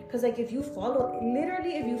 Right. Because like if you follow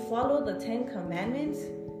the 10 Commandments,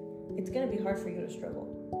 it's gonna be hard for you to struggle.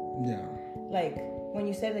 Yeah. Like when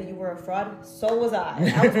you said that you were a fraud, so was I.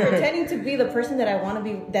 I was pretending to be the person that I want to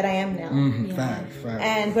be, that I am now. Mm-hmm. Yeah.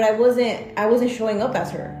 Fact. But I wasn't showing up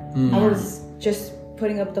as her. I was just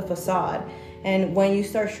putting up the facade. And when you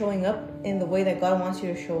start showing up in the way that God wants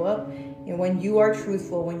you to show up, and when you are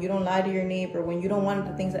truthful, when you don't lie to your neighbor, when you don't want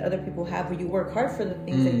the things that other people have, when you work hard for the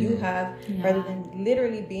things that you have, rather than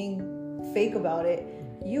literally being fake about it,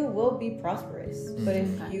 you will be prosperous. But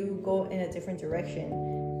if you go in a different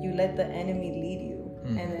direction, you let the enemy lead you.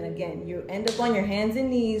 And then again, you end up on your hands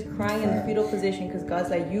and knees crying in the fetal position because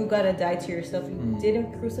God's like, you gotta die to yourself. You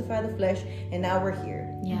didn't crucify the flesh, and now we're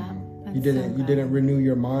here. Yeah. You didn't renew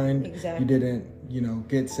your mind. Exactly. You didn't,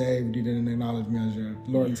 get saved. You didn't acknowledge me as your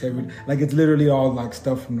Lord and Savior. Like it's literally all like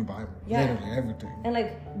stuff from the Bible. Yeah. Literally everything. And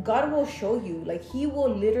like God will show you, like he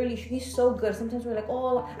will literally, he's so good. Sometimes we're like,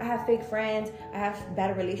 oh, I have fake friends, I have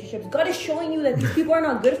bad relationships. God is showing you that these people are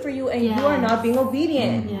not good for you, and you are not being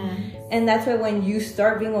obedient. And that's why when you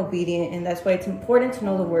start being obedient, and that's why it's important to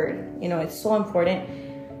know the word. It's so important.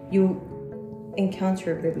 You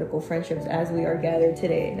encounter biblical friendships as we are gathered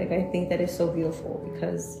today. Like I think that is so beautiful,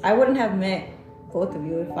 because I wouldn't have met both of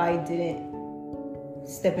you if I didn't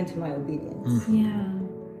step into my obedience.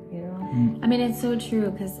 I mean, it's so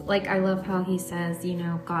true, because like I love how he says,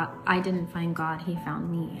 God, I didn't find God, he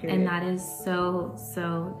found me. Period. And that is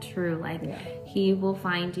so true. Like he will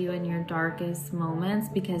find you in your darkest moments,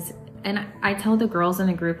 because and I tell the girls in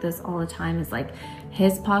the group this all the time, is like,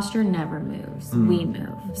 his posture never moves. We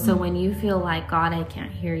move. So when you feel like, God, I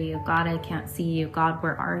can't hear you. God, I can't see you. God,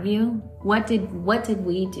 where are you? What did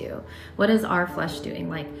we do? What is our flesh doing?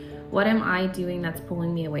 Like, what am I doing that's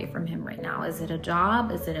pulling me away from him right now? Is it a job?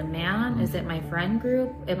 Is it a man? Is it my friend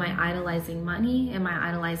group? Am I idolizing money? Am I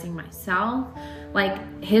idolizing myself?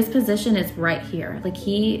 Like, his position is right here. Like,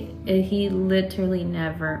 he literally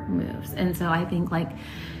never moves. And so I think, like,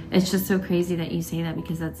 it's just so crazy that you say that,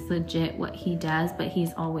 because that's legit what he does, but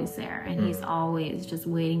he's always there, and he's always just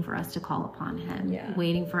waiting for us to call upon him,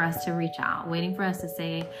 waiting for us to reach out, waiting for us to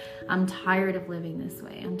say, I'm tired of living this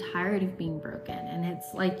way. I'm tired of being broken. And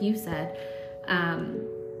it's like you said,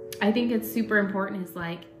 I think it's super important, is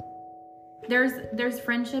like, there's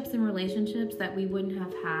friendships and relationships that we wouldn't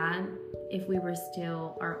have had if we were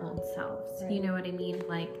still our old selves. Right. You know what I mean?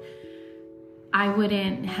 Like, I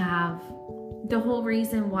wouldn't have, the whole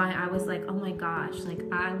reason why I was like, oh my gosh, like,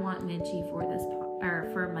 I want Mitchie for this, or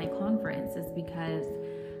for my conference, is because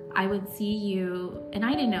I would see you, and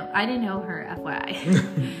I didn't know her,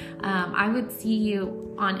 FYI. I would see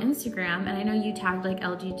you on Instagram, and I know you tagged like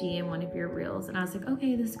LGG in one of your reels, and I was like,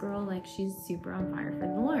 okay, this girl, like, she's super on fire for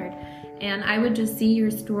the Lord. And I would just see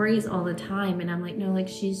your stories all the time, and I'm like, no, like,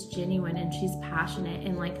 she's genuine and she's passionate,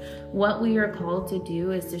 and like, what we are called to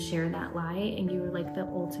do is to share that light, and you were like the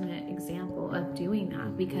ultimate example of doing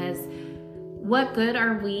that. Because what good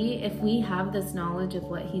are we if we have this knowledge of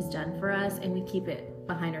what he's done for us and we keep it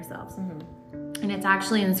behind ourselves? And it's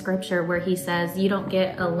actually in scripture where he says, you don't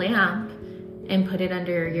get a lamp and put it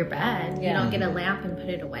under your bed. You don't get a lamp and put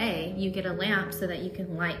it away. You get a lamp so that you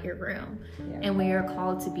can light your room. And we are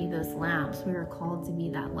called to be those lamps. We are called to be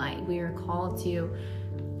that light. We are called to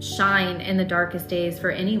shine in the darkest days for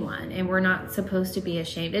anyone, and we're not supposed to be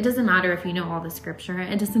ashamed. It doesn't matter if you know all the scripture.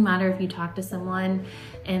 It doesn't matter if you talk to someone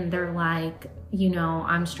and they're like, you know,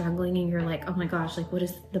 I'm struggling, and you're like, oh my gosh, like, what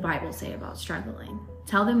does the Bible say about struggling?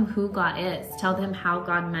 Tell them who God is. Tell them how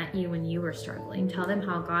God met you when you were struggling. Tell them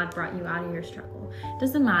how God brought you out of your struggle. It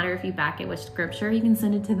doesn't matter if you back it with scripture. You can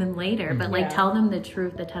send it to them later, but like, tell them the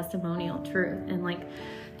truth, the testimonial truth. And like,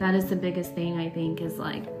 that is the biggest thing, I think, is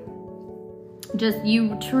like, just,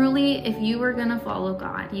 you truly, if you are gonna follow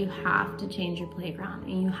God, you have to change your playground,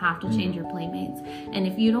 and you have to change your playmates. And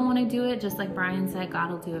if you don't want to do it, just like Brian said,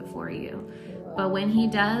 God will do it for you. But when he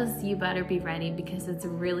does, you better be ready, because it's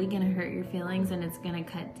really gonna hurt your feelings, and it's gonna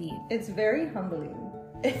cut deep. It's very humbling.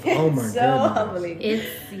 Oh my so goodness. humbling.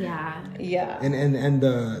 It's And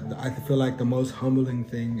I feel like the most humbling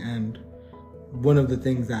thing, and one of the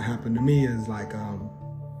things that happened to me is like,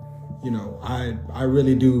 you know, I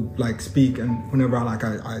really do like speak, and whenever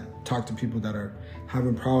I talk to people that are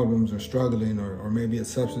having problems or struggling, or maybe it's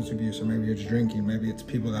substance abuse, or maybe it's drinking, maybe it's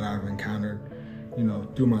people that I've encountered, you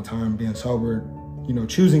know, through my time being sober, you know,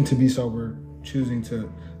 choosing to be sober, choosing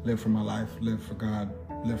to live for my life, live for God,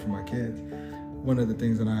 live for my kids. One of the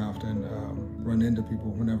things that I often run into people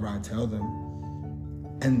whenever I tell them,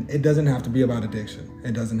 and it doesn't have to be about addiction.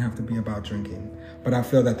 It doesn't have to be about drinking. But I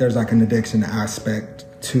feel that there's like an addiction aspect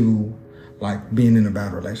to like being in a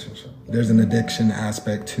bad relationship. There's an addiction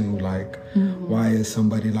aspect to like, why is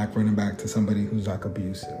somebody like running back to somebody who's like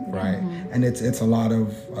abusive, right? And it's a lot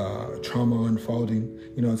of trauma unfolding.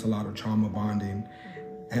 You know, it's a lot of trauma bonding.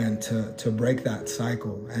 And to break that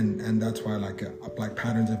cycle, and that's why like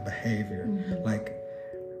patterns of behavior,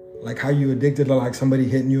 like how you addicted to like somebody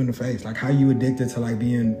hitting you in the face, like how you addicted to like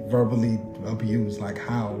being verbally abused, like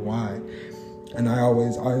how, why? And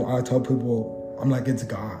I tell people, I'm like, it's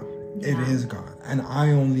God. It is God. And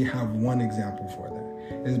I only have one example for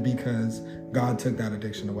that, is because God took that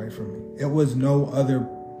addiction away from me. It was no other,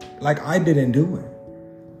 like I didn't do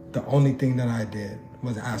it. The only thing that I did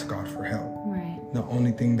was ask God for help. right. The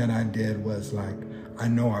only thing that I did was like, I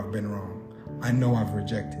know I've been wrong. I know I've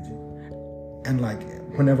rejected you. And like,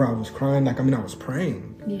 whenever I was crying, like, I mean, I was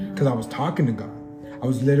praying because I was talking to God. I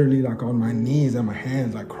was literally like on my knees and my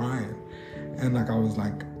hands, like crying. And like, I was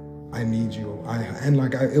like, I need you.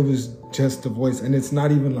 It was just a voice. And it's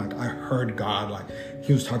not even like I heard God, like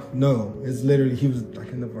he was talking. No, it's literally, he was like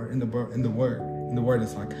in the word. In the word,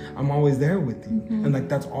 it's like, I'm always there with you. And like,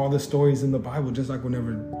 that's all the stories in the Bible. Just like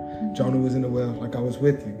whenever Jonah was in the well, like I was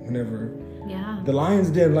with you. Whenever the lions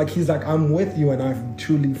did, like he's like, I'm with you. And I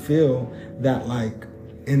truly feel that like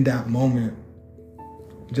in that moment,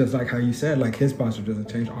 just like how you said, like his posture doesn't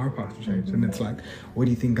change, our posture changes. And it's like, what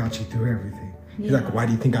do you think got you through everything? He's like, why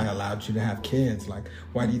do you think I allowed you to have kids? Like,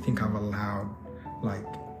 why do you think I've allowed like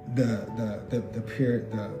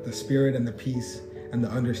the spirit and the peace and the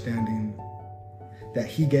understanding that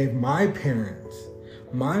he gave my parents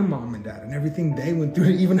my mom and dad and everything they went through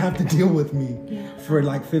to even have to deal with me for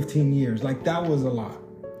like 15 years. Like that was a lot.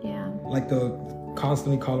 Yeah. Like the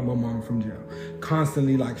constantly calling my mom from jail,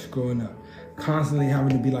 constantly like screwing up, constantly having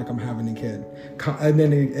to be like I'm having a kid. And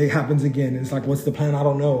then it happens again. It's like, what's the plan? I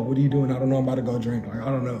don't know. What are you doing? I don't know. I'm about to go drink. Like, I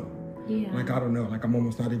don't know. Yeah. Like, I don't know. Like, I'm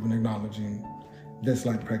almost not even acknowledging this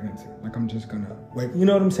like pregnancy. Like, I'm just gonna wait. You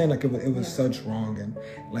know what I'm saying? Like, it was such wrong. And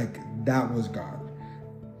like, that was God.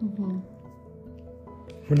 Mm-hmm.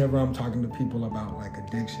 Whenever I'm talking to people about like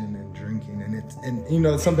addiction and drinking, and you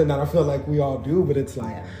know, it's something that I feel like we all do, but it's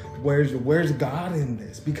like, where's God in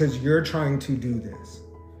this? Because you're trying to do this.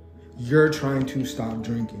 You're trying to stop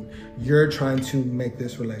drinking. You're trying to make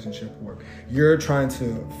this relationship work. You're trying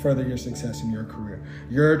to further your success in your career.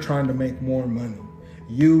 You're trying to make more money.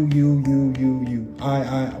 You.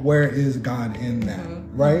 Where is God in that?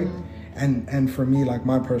 Right? And for me, like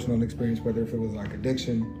my personal experience, whether if it was like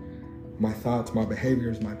addiction, my thoughts, my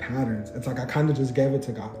behaviors, my patterns, it's like I kind of just gave it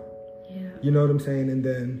to God. Yeah. You know what I'm saying? And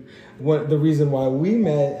then the reason why we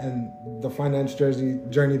met and the finance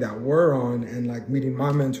journey that we're on, and like meeting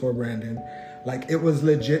my mentor, Brandon, like it was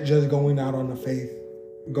legit just going out on faith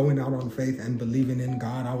and believing in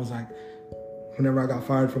God. I was like, whenever I got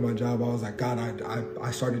fired from my job, I was like, God,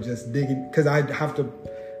 I started just digging, because I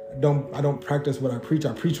don't practice what I preach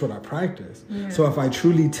what I practice. Yeah. So if I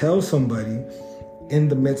truly tell somebody in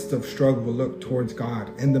the midst of struggle, look towards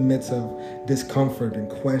God. In the midst of discomfort and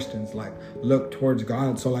questions, like look towards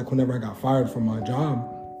God. So like whenever I got fired from my job,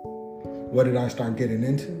 what did I start getting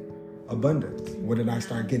into? Abundance. What did I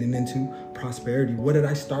start getting into? Prosperity. What did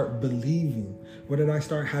I start believing? What did I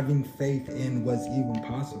start having faith in was even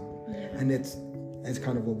possible? Yeah. And it's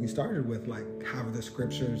kind of what we started with, like have the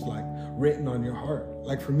scriptures like written on your heart.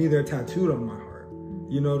 Like for me, they're tattooed on my heart.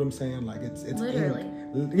 You know what I'm saying? Like it's literally.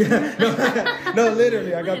 Yeah, no,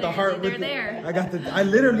 literally. I got the heart with there. I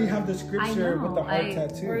literally have the scripture with the heart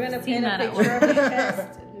tattoo. We're gonna pin a picture of your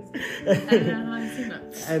chest. I don't know how I've seen that.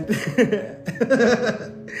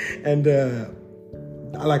 And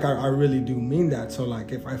I really do mean that. So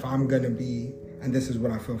like if I'm gonna be, and this is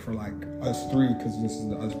what I feel for like us three, because this is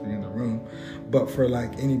the us three in the room, but for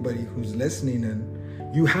like anybody who's listening,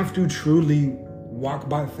 and you have to truly walk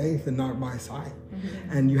by faith and not by sight.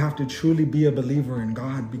 And you have to truly be a believer in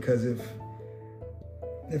God, because if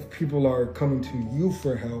people are coming to you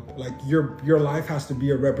for help, like your life has to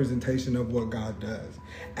be a representation of what God does.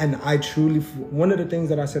 And I truly, one of the things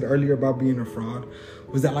that I said earlier about being a fraud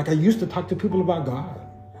was that like I used to talk to people about God.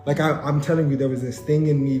 Like I'm telling you, there was this thing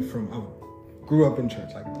in me from I grew up in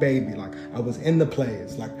church, like baby, like I was in the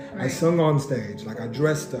plays, like I sung on stage, like I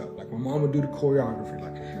dressed up, like my mom would do the choreography,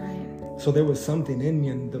 like. So there was something in me,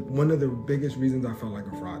 and one of the biggest reasons I felt like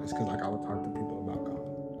a fraud is because like I would talk to people about God.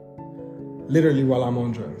 Literally while I'm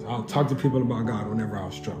on drugs, I'll talk to people about God whenever I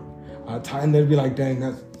was drunk. And they'd be like, "Dang,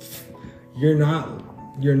 you're not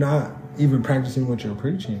even practicing what you're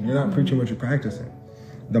preaching. You're not preaching what you're practicing."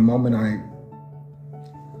 The moment I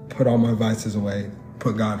put all my vices away,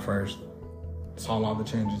 put God first, saw all the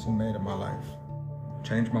changes He made in my life.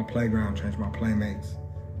 Changed my playground, changed my playmates.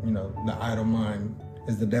 You know, the idle mind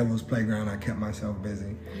is the devil's playground. I kept myself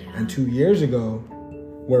busy. Yeah. And 2 years ago,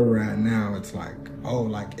 where we're at now, it's like,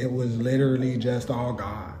 it was literally just all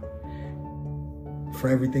God. For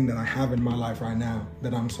everything that I have in my life right now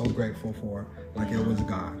that I'm so grateful for, like it was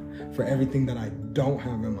God. For everything that I don't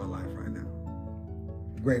have in my life right now,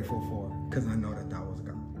 grateful for, because I know that was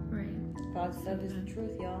God. Right. God's love is the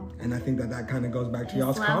truth, y'all. And I think that kind of goes back to His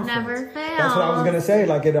y'all's love confidence. never fails. That's what I was gonna say.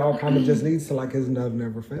 Like it all kind of just leads to like His love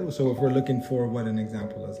never fails. So if we're looking for what an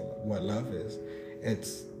example is, what love is,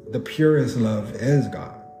 it's the purest love is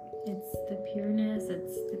God. It's the pureness.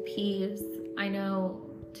 It's the peace. I know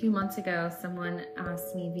 2 months ago, someone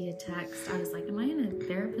asked me via text. I was like, "Am I in a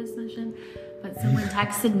therapist session?" But someone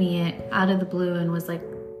texted me out of the blue and was like,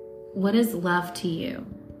 "What is love to you?"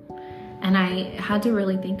 And I had to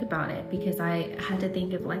really think about it, because I had to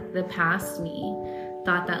think of like the past me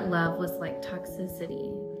thought that love was like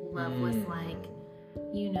toxicity. Love was like,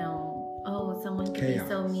 someone could be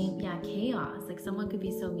so mean. Yeah, chaos. Like someone could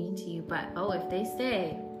be so mean to you, but if they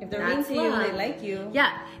stay, if they're mean to you, they like you.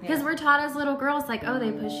 Yeah, because we're taught as little girls, like,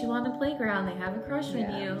 they push you on the playground, they have a crush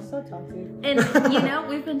on you. So toxic. And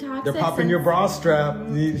we've been toxic. They're popping your bra strap.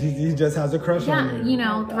 He just has a crush on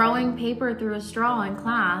you. Throwing paper through a straw in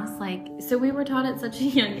class. Like, so we were taught at such a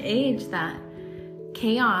young age that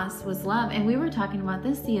chaos was love. And we were talking about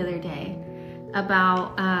this the other day,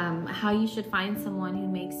 about how you should find someone who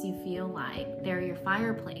makes you feel like they're your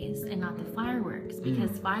fireplace and not the fireworks,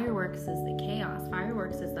 because fireworks is the chaos.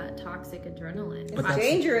 Fireworks is that toxic adrenaline. It's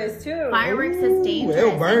dangerous too. Fireworks is dangerous.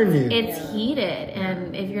 It'll burn you. It's heated,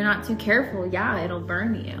 and if you're not too careful, it'll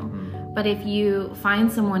burn you. But if you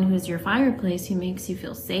find someone who's your fireplace, who makes you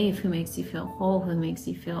feel safe, who makes you feel whole, who makes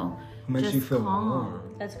you feel calm.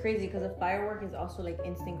 warm. That's crazy because a firework is also like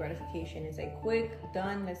instant gratification. It's like quick,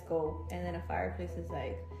 done, let's go. And then a fireplace is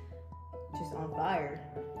like just on fire.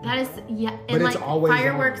 That is, But and it's like always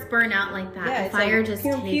fireworks burn out like that. Yeah, The it's fire like, just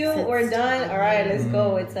pew, takes pew, its we're done. time. All right, let's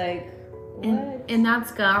go. It's like, what? And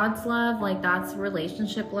that's God's love, like that's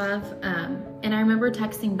relationship love. And I remember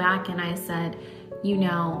texting back and I said,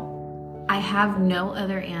 I have no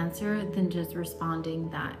other answer than just responding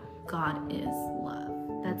that God is love.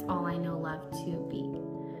 That's all I know love to be.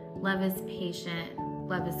 Love is patient,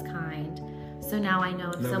 love is kind. So now I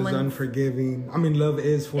know if Love someone is unforgiving. I mean, love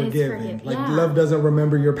is forgiving. Like, yeah. love doesn't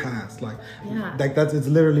remember your past. Like, it's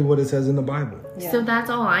literally what it says in the Bible. Yeah. So that's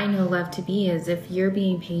all I know love to be is if you're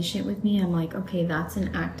being patient with me, I'm like, okay, that's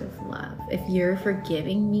an act of love. If you're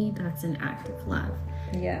forgiving me, that's an act of love.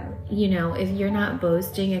 Yeah. If you're not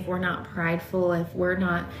boasting, if we're not prideful, if we're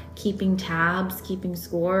not keeping tabs, keeping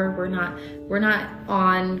score, we're not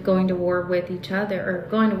on going to war with each other or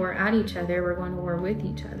going to war at each other, we're going to war with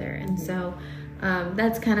each other. And so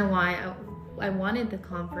that's kind of why I wanted the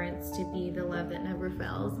conference to be the love that never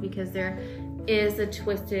fails, because there is a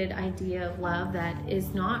twisted idea of love that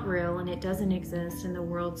is not real and it doesn't exist, and the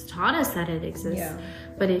world's taught us that it exists. Yeah.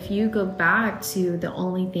 But if you go back to the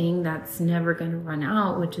only thing that's never going to run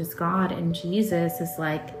out, which is God and Jesus, is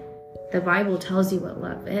like the Bible tells you what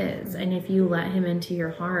love is. And if you let him into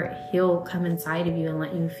your heart, he'll come inside of you and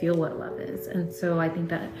let you feel what love is. And so I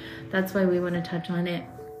think that's why we want to touch on it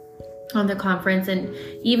on the conference. And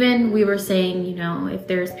even we were saying, if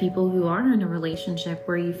there's people who are in a relationship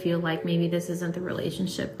where you feel like maybe this isn't the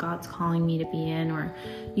relationship God's calling me to be in, or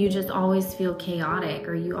you just always feel chaotic,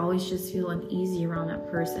 or you always just feel uneasy around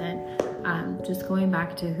that person, just going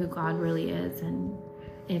back to who God really is. And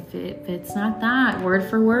if it's not that, word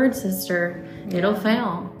for word, sister, it'll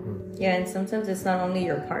fail. Yeah, and sometimes it's not only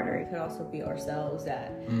your partner, it could also be ourselves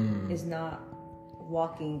that is not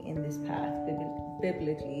walking in this path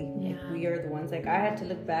biblically. Yeah. Like, we are the ones, like I had to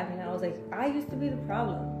look back and I was like, I used to be the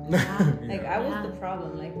problem. Like I was the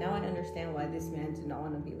problem. Like now I understand why this man did not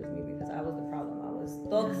want to be with me, because I was the problem. I was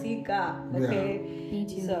toxica. Okay. Me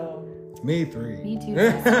too. So Me three. Me too.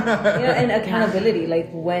 and accountability, like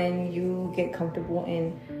when you get comfortable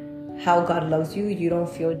in how God loves you, you don't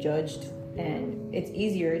feel judged, and it's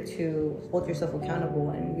easier to hold yourself accountable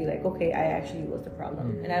and be like, okay, I actually was the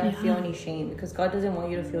problem, and I don't feel any shame, because God doesn't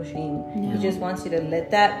want you to feel shame. No. He just wants you to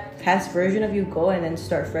let that past version of you go and then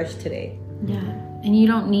start fresh today. Yeah. And you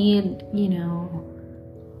don't need,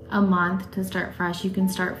 a month to start fresh. You can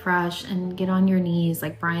start fresh and get on your knees.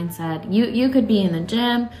 Like Brian said, you could be in the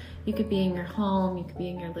gym, you could be in your home, you could be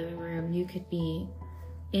in your living room, you could be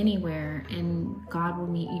anywhere, and God will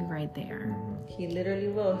meet you right there. He literally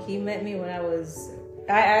will. He met me when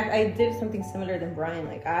I did something similar than Brian.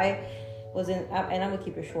 Like I was in, and I'm gonna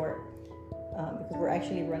keep it short because we're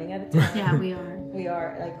actually running out of time. Yeah, we are. We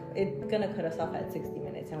are, like, it's gonna cut us off at 60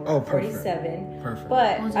 minutes, and we're at perfect. 47. Perfect.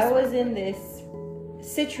 But I was in this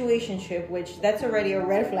situationship, which that's already a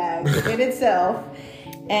red flag in itself.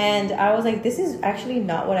 And I was like, this is actually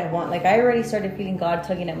not what I want. Like I already started feeling God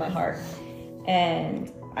tugging at my heart,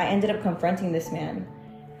 and I ended up confronting this man.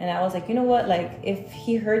 And I was like, you know what? Like if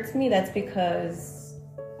he hurts me, that's because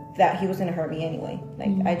that he was gonna hurt me anyway.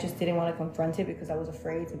 Like I just didn't want to confront it because I was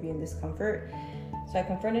afraid to be in discomfort. So I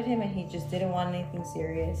confronted him, and he just didn't want anything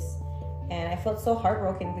serious. And I felt so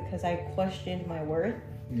heartbroken because I questioned my worth.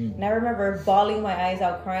 And I remember bawling my eyes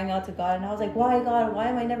out, crying out to God. And I was like, why, God? Why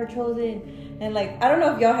am I never chosen? And like, I don't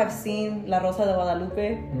know if y'all have seen La Rosa de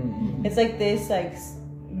Guadalupe. It's like this like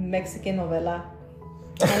Mexican novela.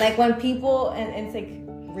 And like when people, and it's like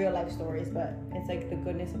real life stories, but it's like the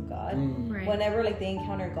goodness of God. Right. Whenever like they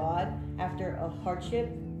encounter God after a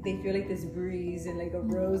hardship, they feel like this breeze and like a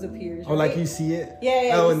rose appears. Oh, right? like you see it?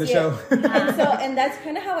 Yeah. Oh, you in the see show. it. and that's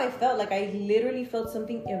kind of how I felt. Like I literally felt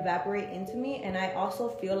something evaporate into me, and I also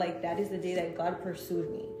feel like that is the day that God pursued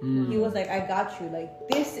me. He was like, I got you. Like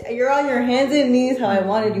this, you're on your hands and knees how I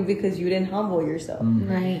wanted you because you didn't humble yourself.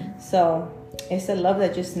 Right. So it's a love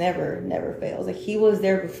that just never fails. Like he was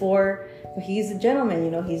there before, but he's a gentleman. You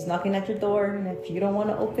know, he's knocking at your door, and if you don't want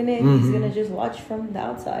to open it, he's gonna just watch from the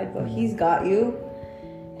outside. But he's got you.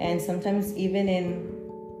 And sometimes even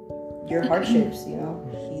in your hardships, you know,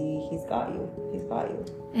 he's got you. He's got you.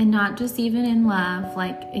 And not just even in love.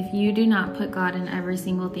 Like if you do not put God in every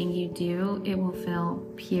single thing you do, it will fail,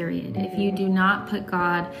 period. If you do not put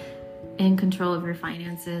God in control of your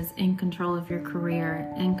finances, in control of your career,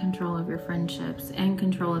 in control of your friendships, in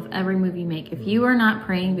control of every move you make. If you are not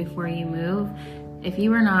praying before you move, if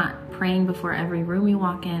you are not praying before every room you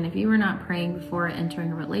walk in, if you are not praying before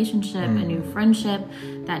entering a relationship, a new friendship,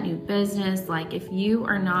 that new business, like if you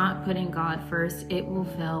are not putting God first, it will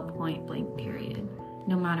fail point blank, period.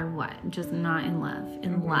 No matter what, just not in love,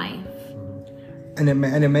 in life. And it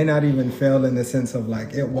may not even fail in the sense of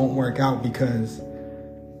like it won't work out because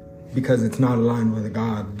it's not aligned with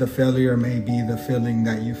God. The failure may be the feeling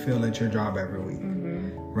that you feel at your job every week,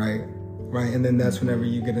 right? Right, and then that's whenever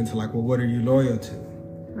you get into like, well, what are you loyal to?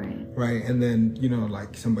 Right, and then, you know,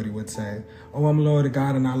 like somebody would say, oh, I'm loyal to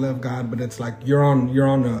God and I love God, but it's like you're on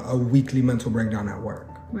a weekly mental breakdown at work.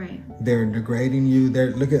 Right. They're degrading you.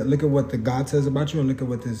 Look at what the God says about you, and look at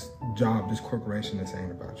what this job, this corporation is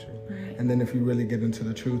saying about you. Right. And then if you really get into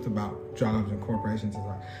the truth about jobs and corporations, it's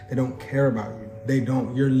like they don't care about you. They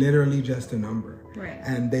don't. You're literally just a number. Right.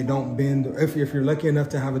 And they don't bend. If you're lucky enough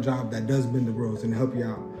to have a job that does bend the rules and help you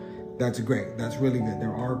out, that's great. That's really good.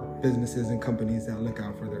 There are businesses and companies that look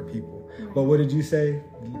out for their people. Right. But what did you say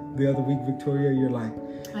the other week, Victoria? You're like,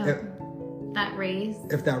 that raise.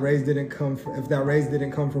 If that raise didn't come from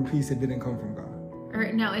peace, it didn't come from God.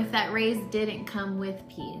 Or no, if that raise didn't come with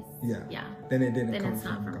peace. Yeah. Then it didn't. Then it's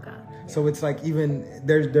not from God. So it's like even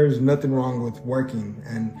there's nothing wrong with working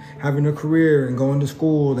and having a career and going to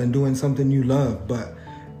school and doing something you love, but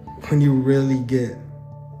when you really get,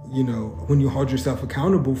 you know, when you hold yourself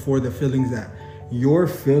accountable for the feelings that you're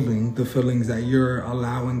feeling, the feelings that you're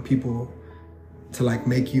allowing people to like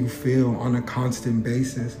make you feel on a constant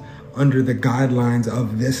basis under the guidelines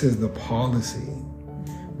of this is the policy,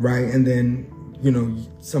 right? And then, you know,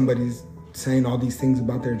 somebody's saying all these things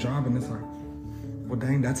about their job and it's like, well,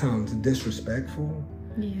 dang, that sounds disrespectful.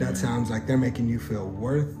 Yeah. That sounds like they're making you feel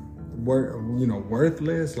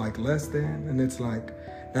worthless, like less than. And it's like,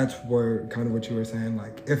 that's where kind of what you were saying,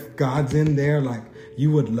 like if God's in there, like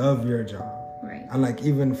you would love your job. Right. And like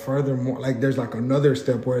even furthermore, like there's like another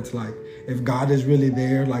step where it's like, if God is really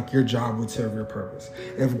there, like your job would serve your purpose.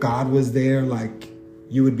 If God was there, like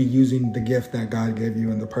you would be using the gift that God gave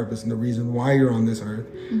you and the purpose and the reason why you're on this earth,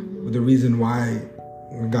 the reason why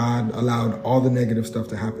God allowed all the negative stuff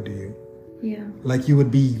to happen to you. Yeah. Like you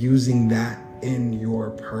would be using that in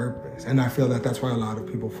your purpose. And I feel that that's why a lot of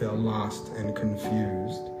people feel lost and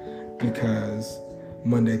confused, because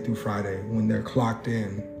Monday through Friday, when they're clocked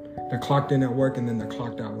in at work and then they're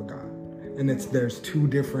clocked out with God. And there's two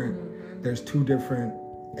different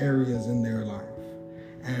areas in their life.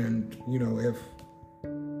 And, you know, if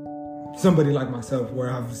somebody like myself,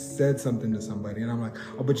 where I've said something to somebody and I'm like,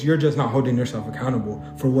 oh, but you're just not holding yourself accountable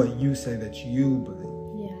for what you say that you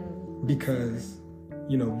believe. Yeah. Because,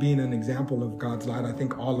 you know, being an example of God's light, I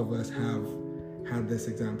think all of us have had this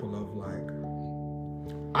example of like,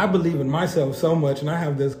 I believe in myself so much and I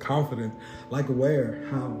have this confidence, like where,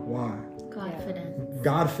 how, why?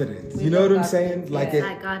 Godfidence. You know what I'm saying? Like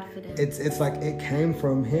it's like it came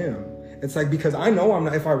from him. It's like, because I know I'm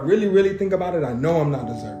not, if I really, really think about it, I know I'm not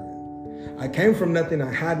deserving. I came from nothing.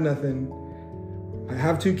 I had nothing. I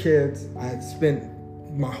have 2 kids. I had spent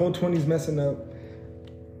my whole 20s messing up.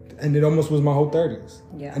 And it almost was my whole 30s.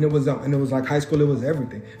 Yeah. And it was like high school, it was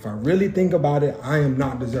everything. If I really think about it, I am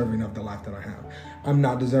not deserving of the life that I have. I'm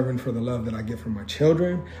not deserving for the love that I get from my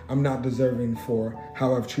children. I'm not deserving for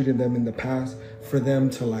how I've treated them in the past, for them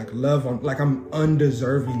to like love on, like I'm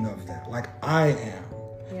undeserving of that. Like I am.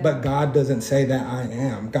 Yeah. But God doesn't say that I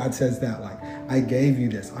am. God says that like, I gave you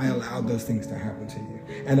this. I allowed those things to happen to you.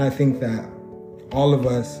 And I think that all of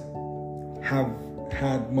us have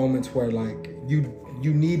had moments where like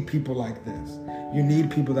you need people like this. You need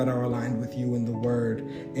people that are aligned with you in the word,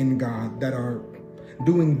 in God, that are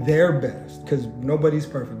doing their best, because nobody's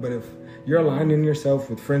perfect. But if you're aligning yourself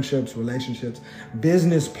with friendships, relationships,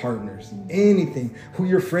 business partners, anything, who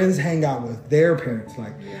your friends hang out with, their parents,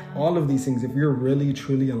 like all of these things, if you're really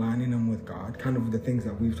truly aligning them with God, kind of the things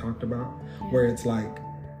that we've talked about, where it's like,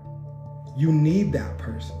 you need that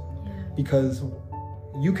person because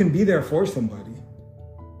you can be there for somebody.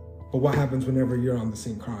 But what happens whenever you're on the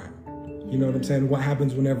scene crying? You know what I'm saying? What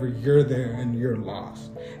happens whenever you're there and you're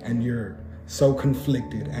lost and you're so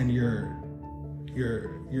conflicted and your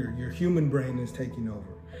human brain is taking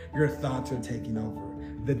over. Your thoughts are taking over.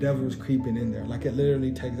 The devil's creeping in there. Like it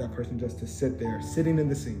literally takes that person just to sit there, sitting in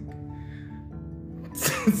the sink.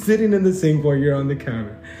 Sitting in the sink while you're on the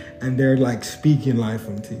counter and they're like speaking life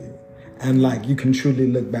into you. And like you can truly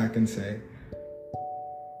look back and say,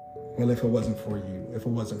 well, if it wasn't for you, if it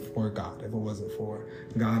wasn't for God, if it wasn't for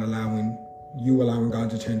God allowing God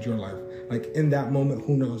to change your life, like in that moment,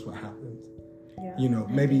 who knows what happens? Yeah. You know,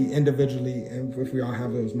 maybe individually, and if we all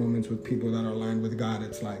have those moments with people that are aligned with God,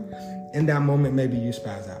 it's like, in that moment, maybe you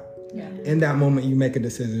spaz out. Yeah. In that moment, you make a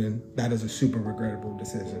decision that is a super regrettable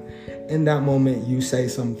decision. In that moment, you say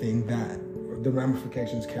something that the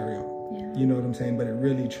ramifications carry on. Yeah. You know what I'm saying? But it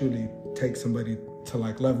really, truly takes somebody to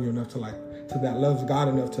like love you enough to that loves God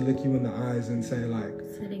enough to look you in the eyes and say like,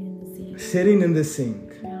 Sitting in the sink. sitting in the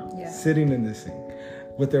sink, Yeah. sitting in the sink,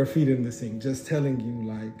 with their feet in the sink, just telling you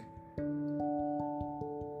like,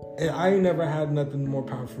 I ain't never had nothing more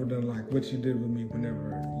powerful than like what you did with me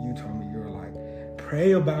whenever you told me. You were like,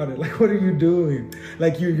 pray about it. Like, what are you doing?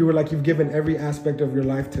 Like you were like, you've given every aspect of your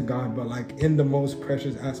life to God, but like in the most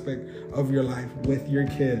precious aspect of your life with your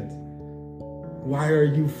kids, why are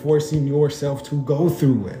you forcing yourself to go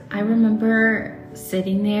through it? I remember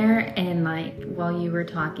sitting there and like while you were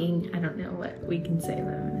talking, I don't know what we can say,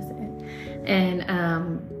 but I'm gonna say it. And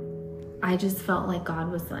I just felt like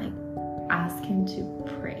God was like, ask him to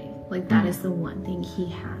pray. Like that is the one thing he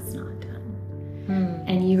has not done.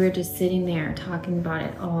 And you were just sitting there talking about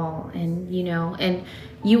it all, and you know, and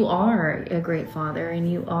you are a great father,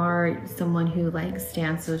 and you are someone who like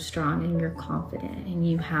stands so strong, and you're confident, and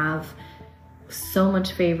you have so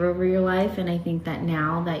much favor over your life. And I think that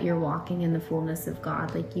now that you're walking in the fullness of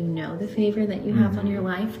God, like you know the favor that you have on your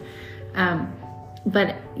life.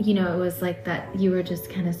 But you know, it was like that you were just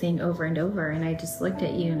kind of saying over and over, and I just looked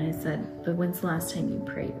at you and I said, but when's the last time you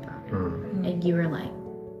prayed about it? And you were like,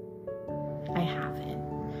 I haven't.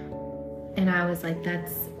 And I was like,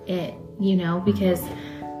 that's it, you know, because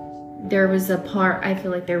there was a part, I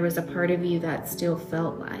feel like there was a part of you that still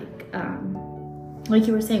felt like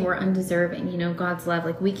you were saying, we're undeserving, you know, God's love,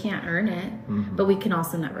 like we can't earn it, but we can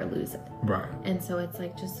also never lose it. Right. And so it's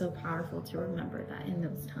like just so powerful to remember that in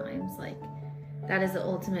those times, like that is the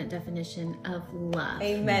ultimate definition of love.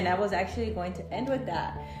 Amen. I was actually going to end with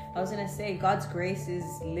that. I was going to say God's grace is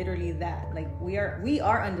literally that. Like we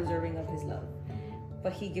are undeserving of his love,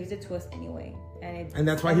 but he gives it to us anyway. And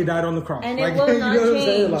that's why he died on the cross. And like, it will not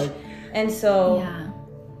change. Like, and so Yeah.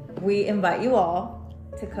 we invite you all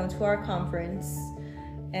to come to our conference.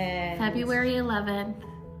 And February 11th,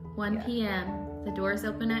 1 p.m. The doors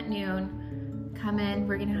open at noon. Come in.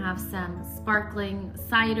 We're going to have some sparkling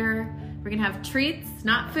cider. We're going to have treats,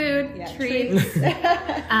 not food, treats.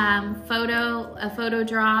 A photo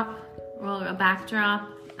drop, or a backdrop.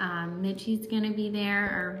 Mitchie's going to be there,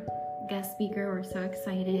 our guest speaker. We're so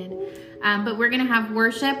excited. But we're going to have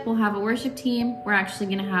worship. We'll have a worship team. We're actually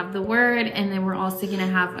going to have the word, and then we're also going to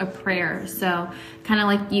have a prayer. So kind of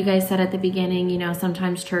like you guys said at the beginning, you know,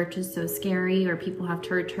 sometimes church is so scary or people have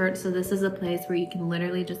church hurt. So this is a place where you can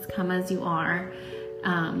literally just come as you are.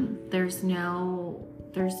 There's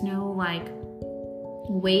no like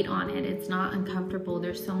weight on it. It's not uncomfortable.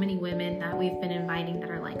 There's so many women that we've been inviting that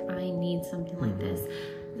are like, I need something like this.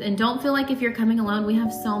 And don't feel like if you're coming alone, we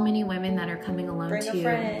have so many women that are coming alone too.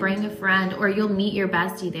 Bring a friend, or you'll meet your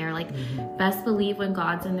bestie there. Like best believe when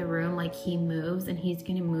God's in the room, like he moves, and he's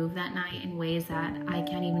going to move that night in ways that I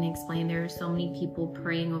can't even explain. There are so many people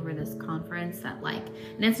praying over this conference that like,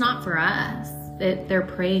 and it's not for us. They're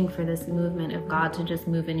praying for this movement of God to just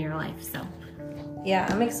move in your life. So yeah,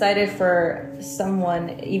 I'm excited for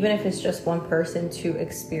someone, even if it's just one person, to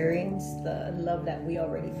experience the love that we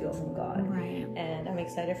already feel from God. Right. And I'm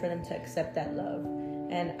excited for them to accept that love.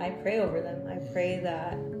 And I pray over them. I pray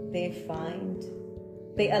that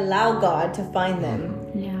they allow God to find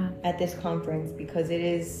them at this conference, because it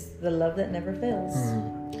is the love that never fails.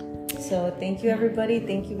 So thank you, everybody.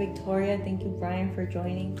 Thank you, Victoria. Thank you, Brian, for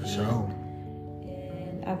joining. For sure.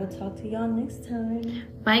 And I will talk to y'all next time.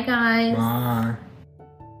 Bye, guys. Bye.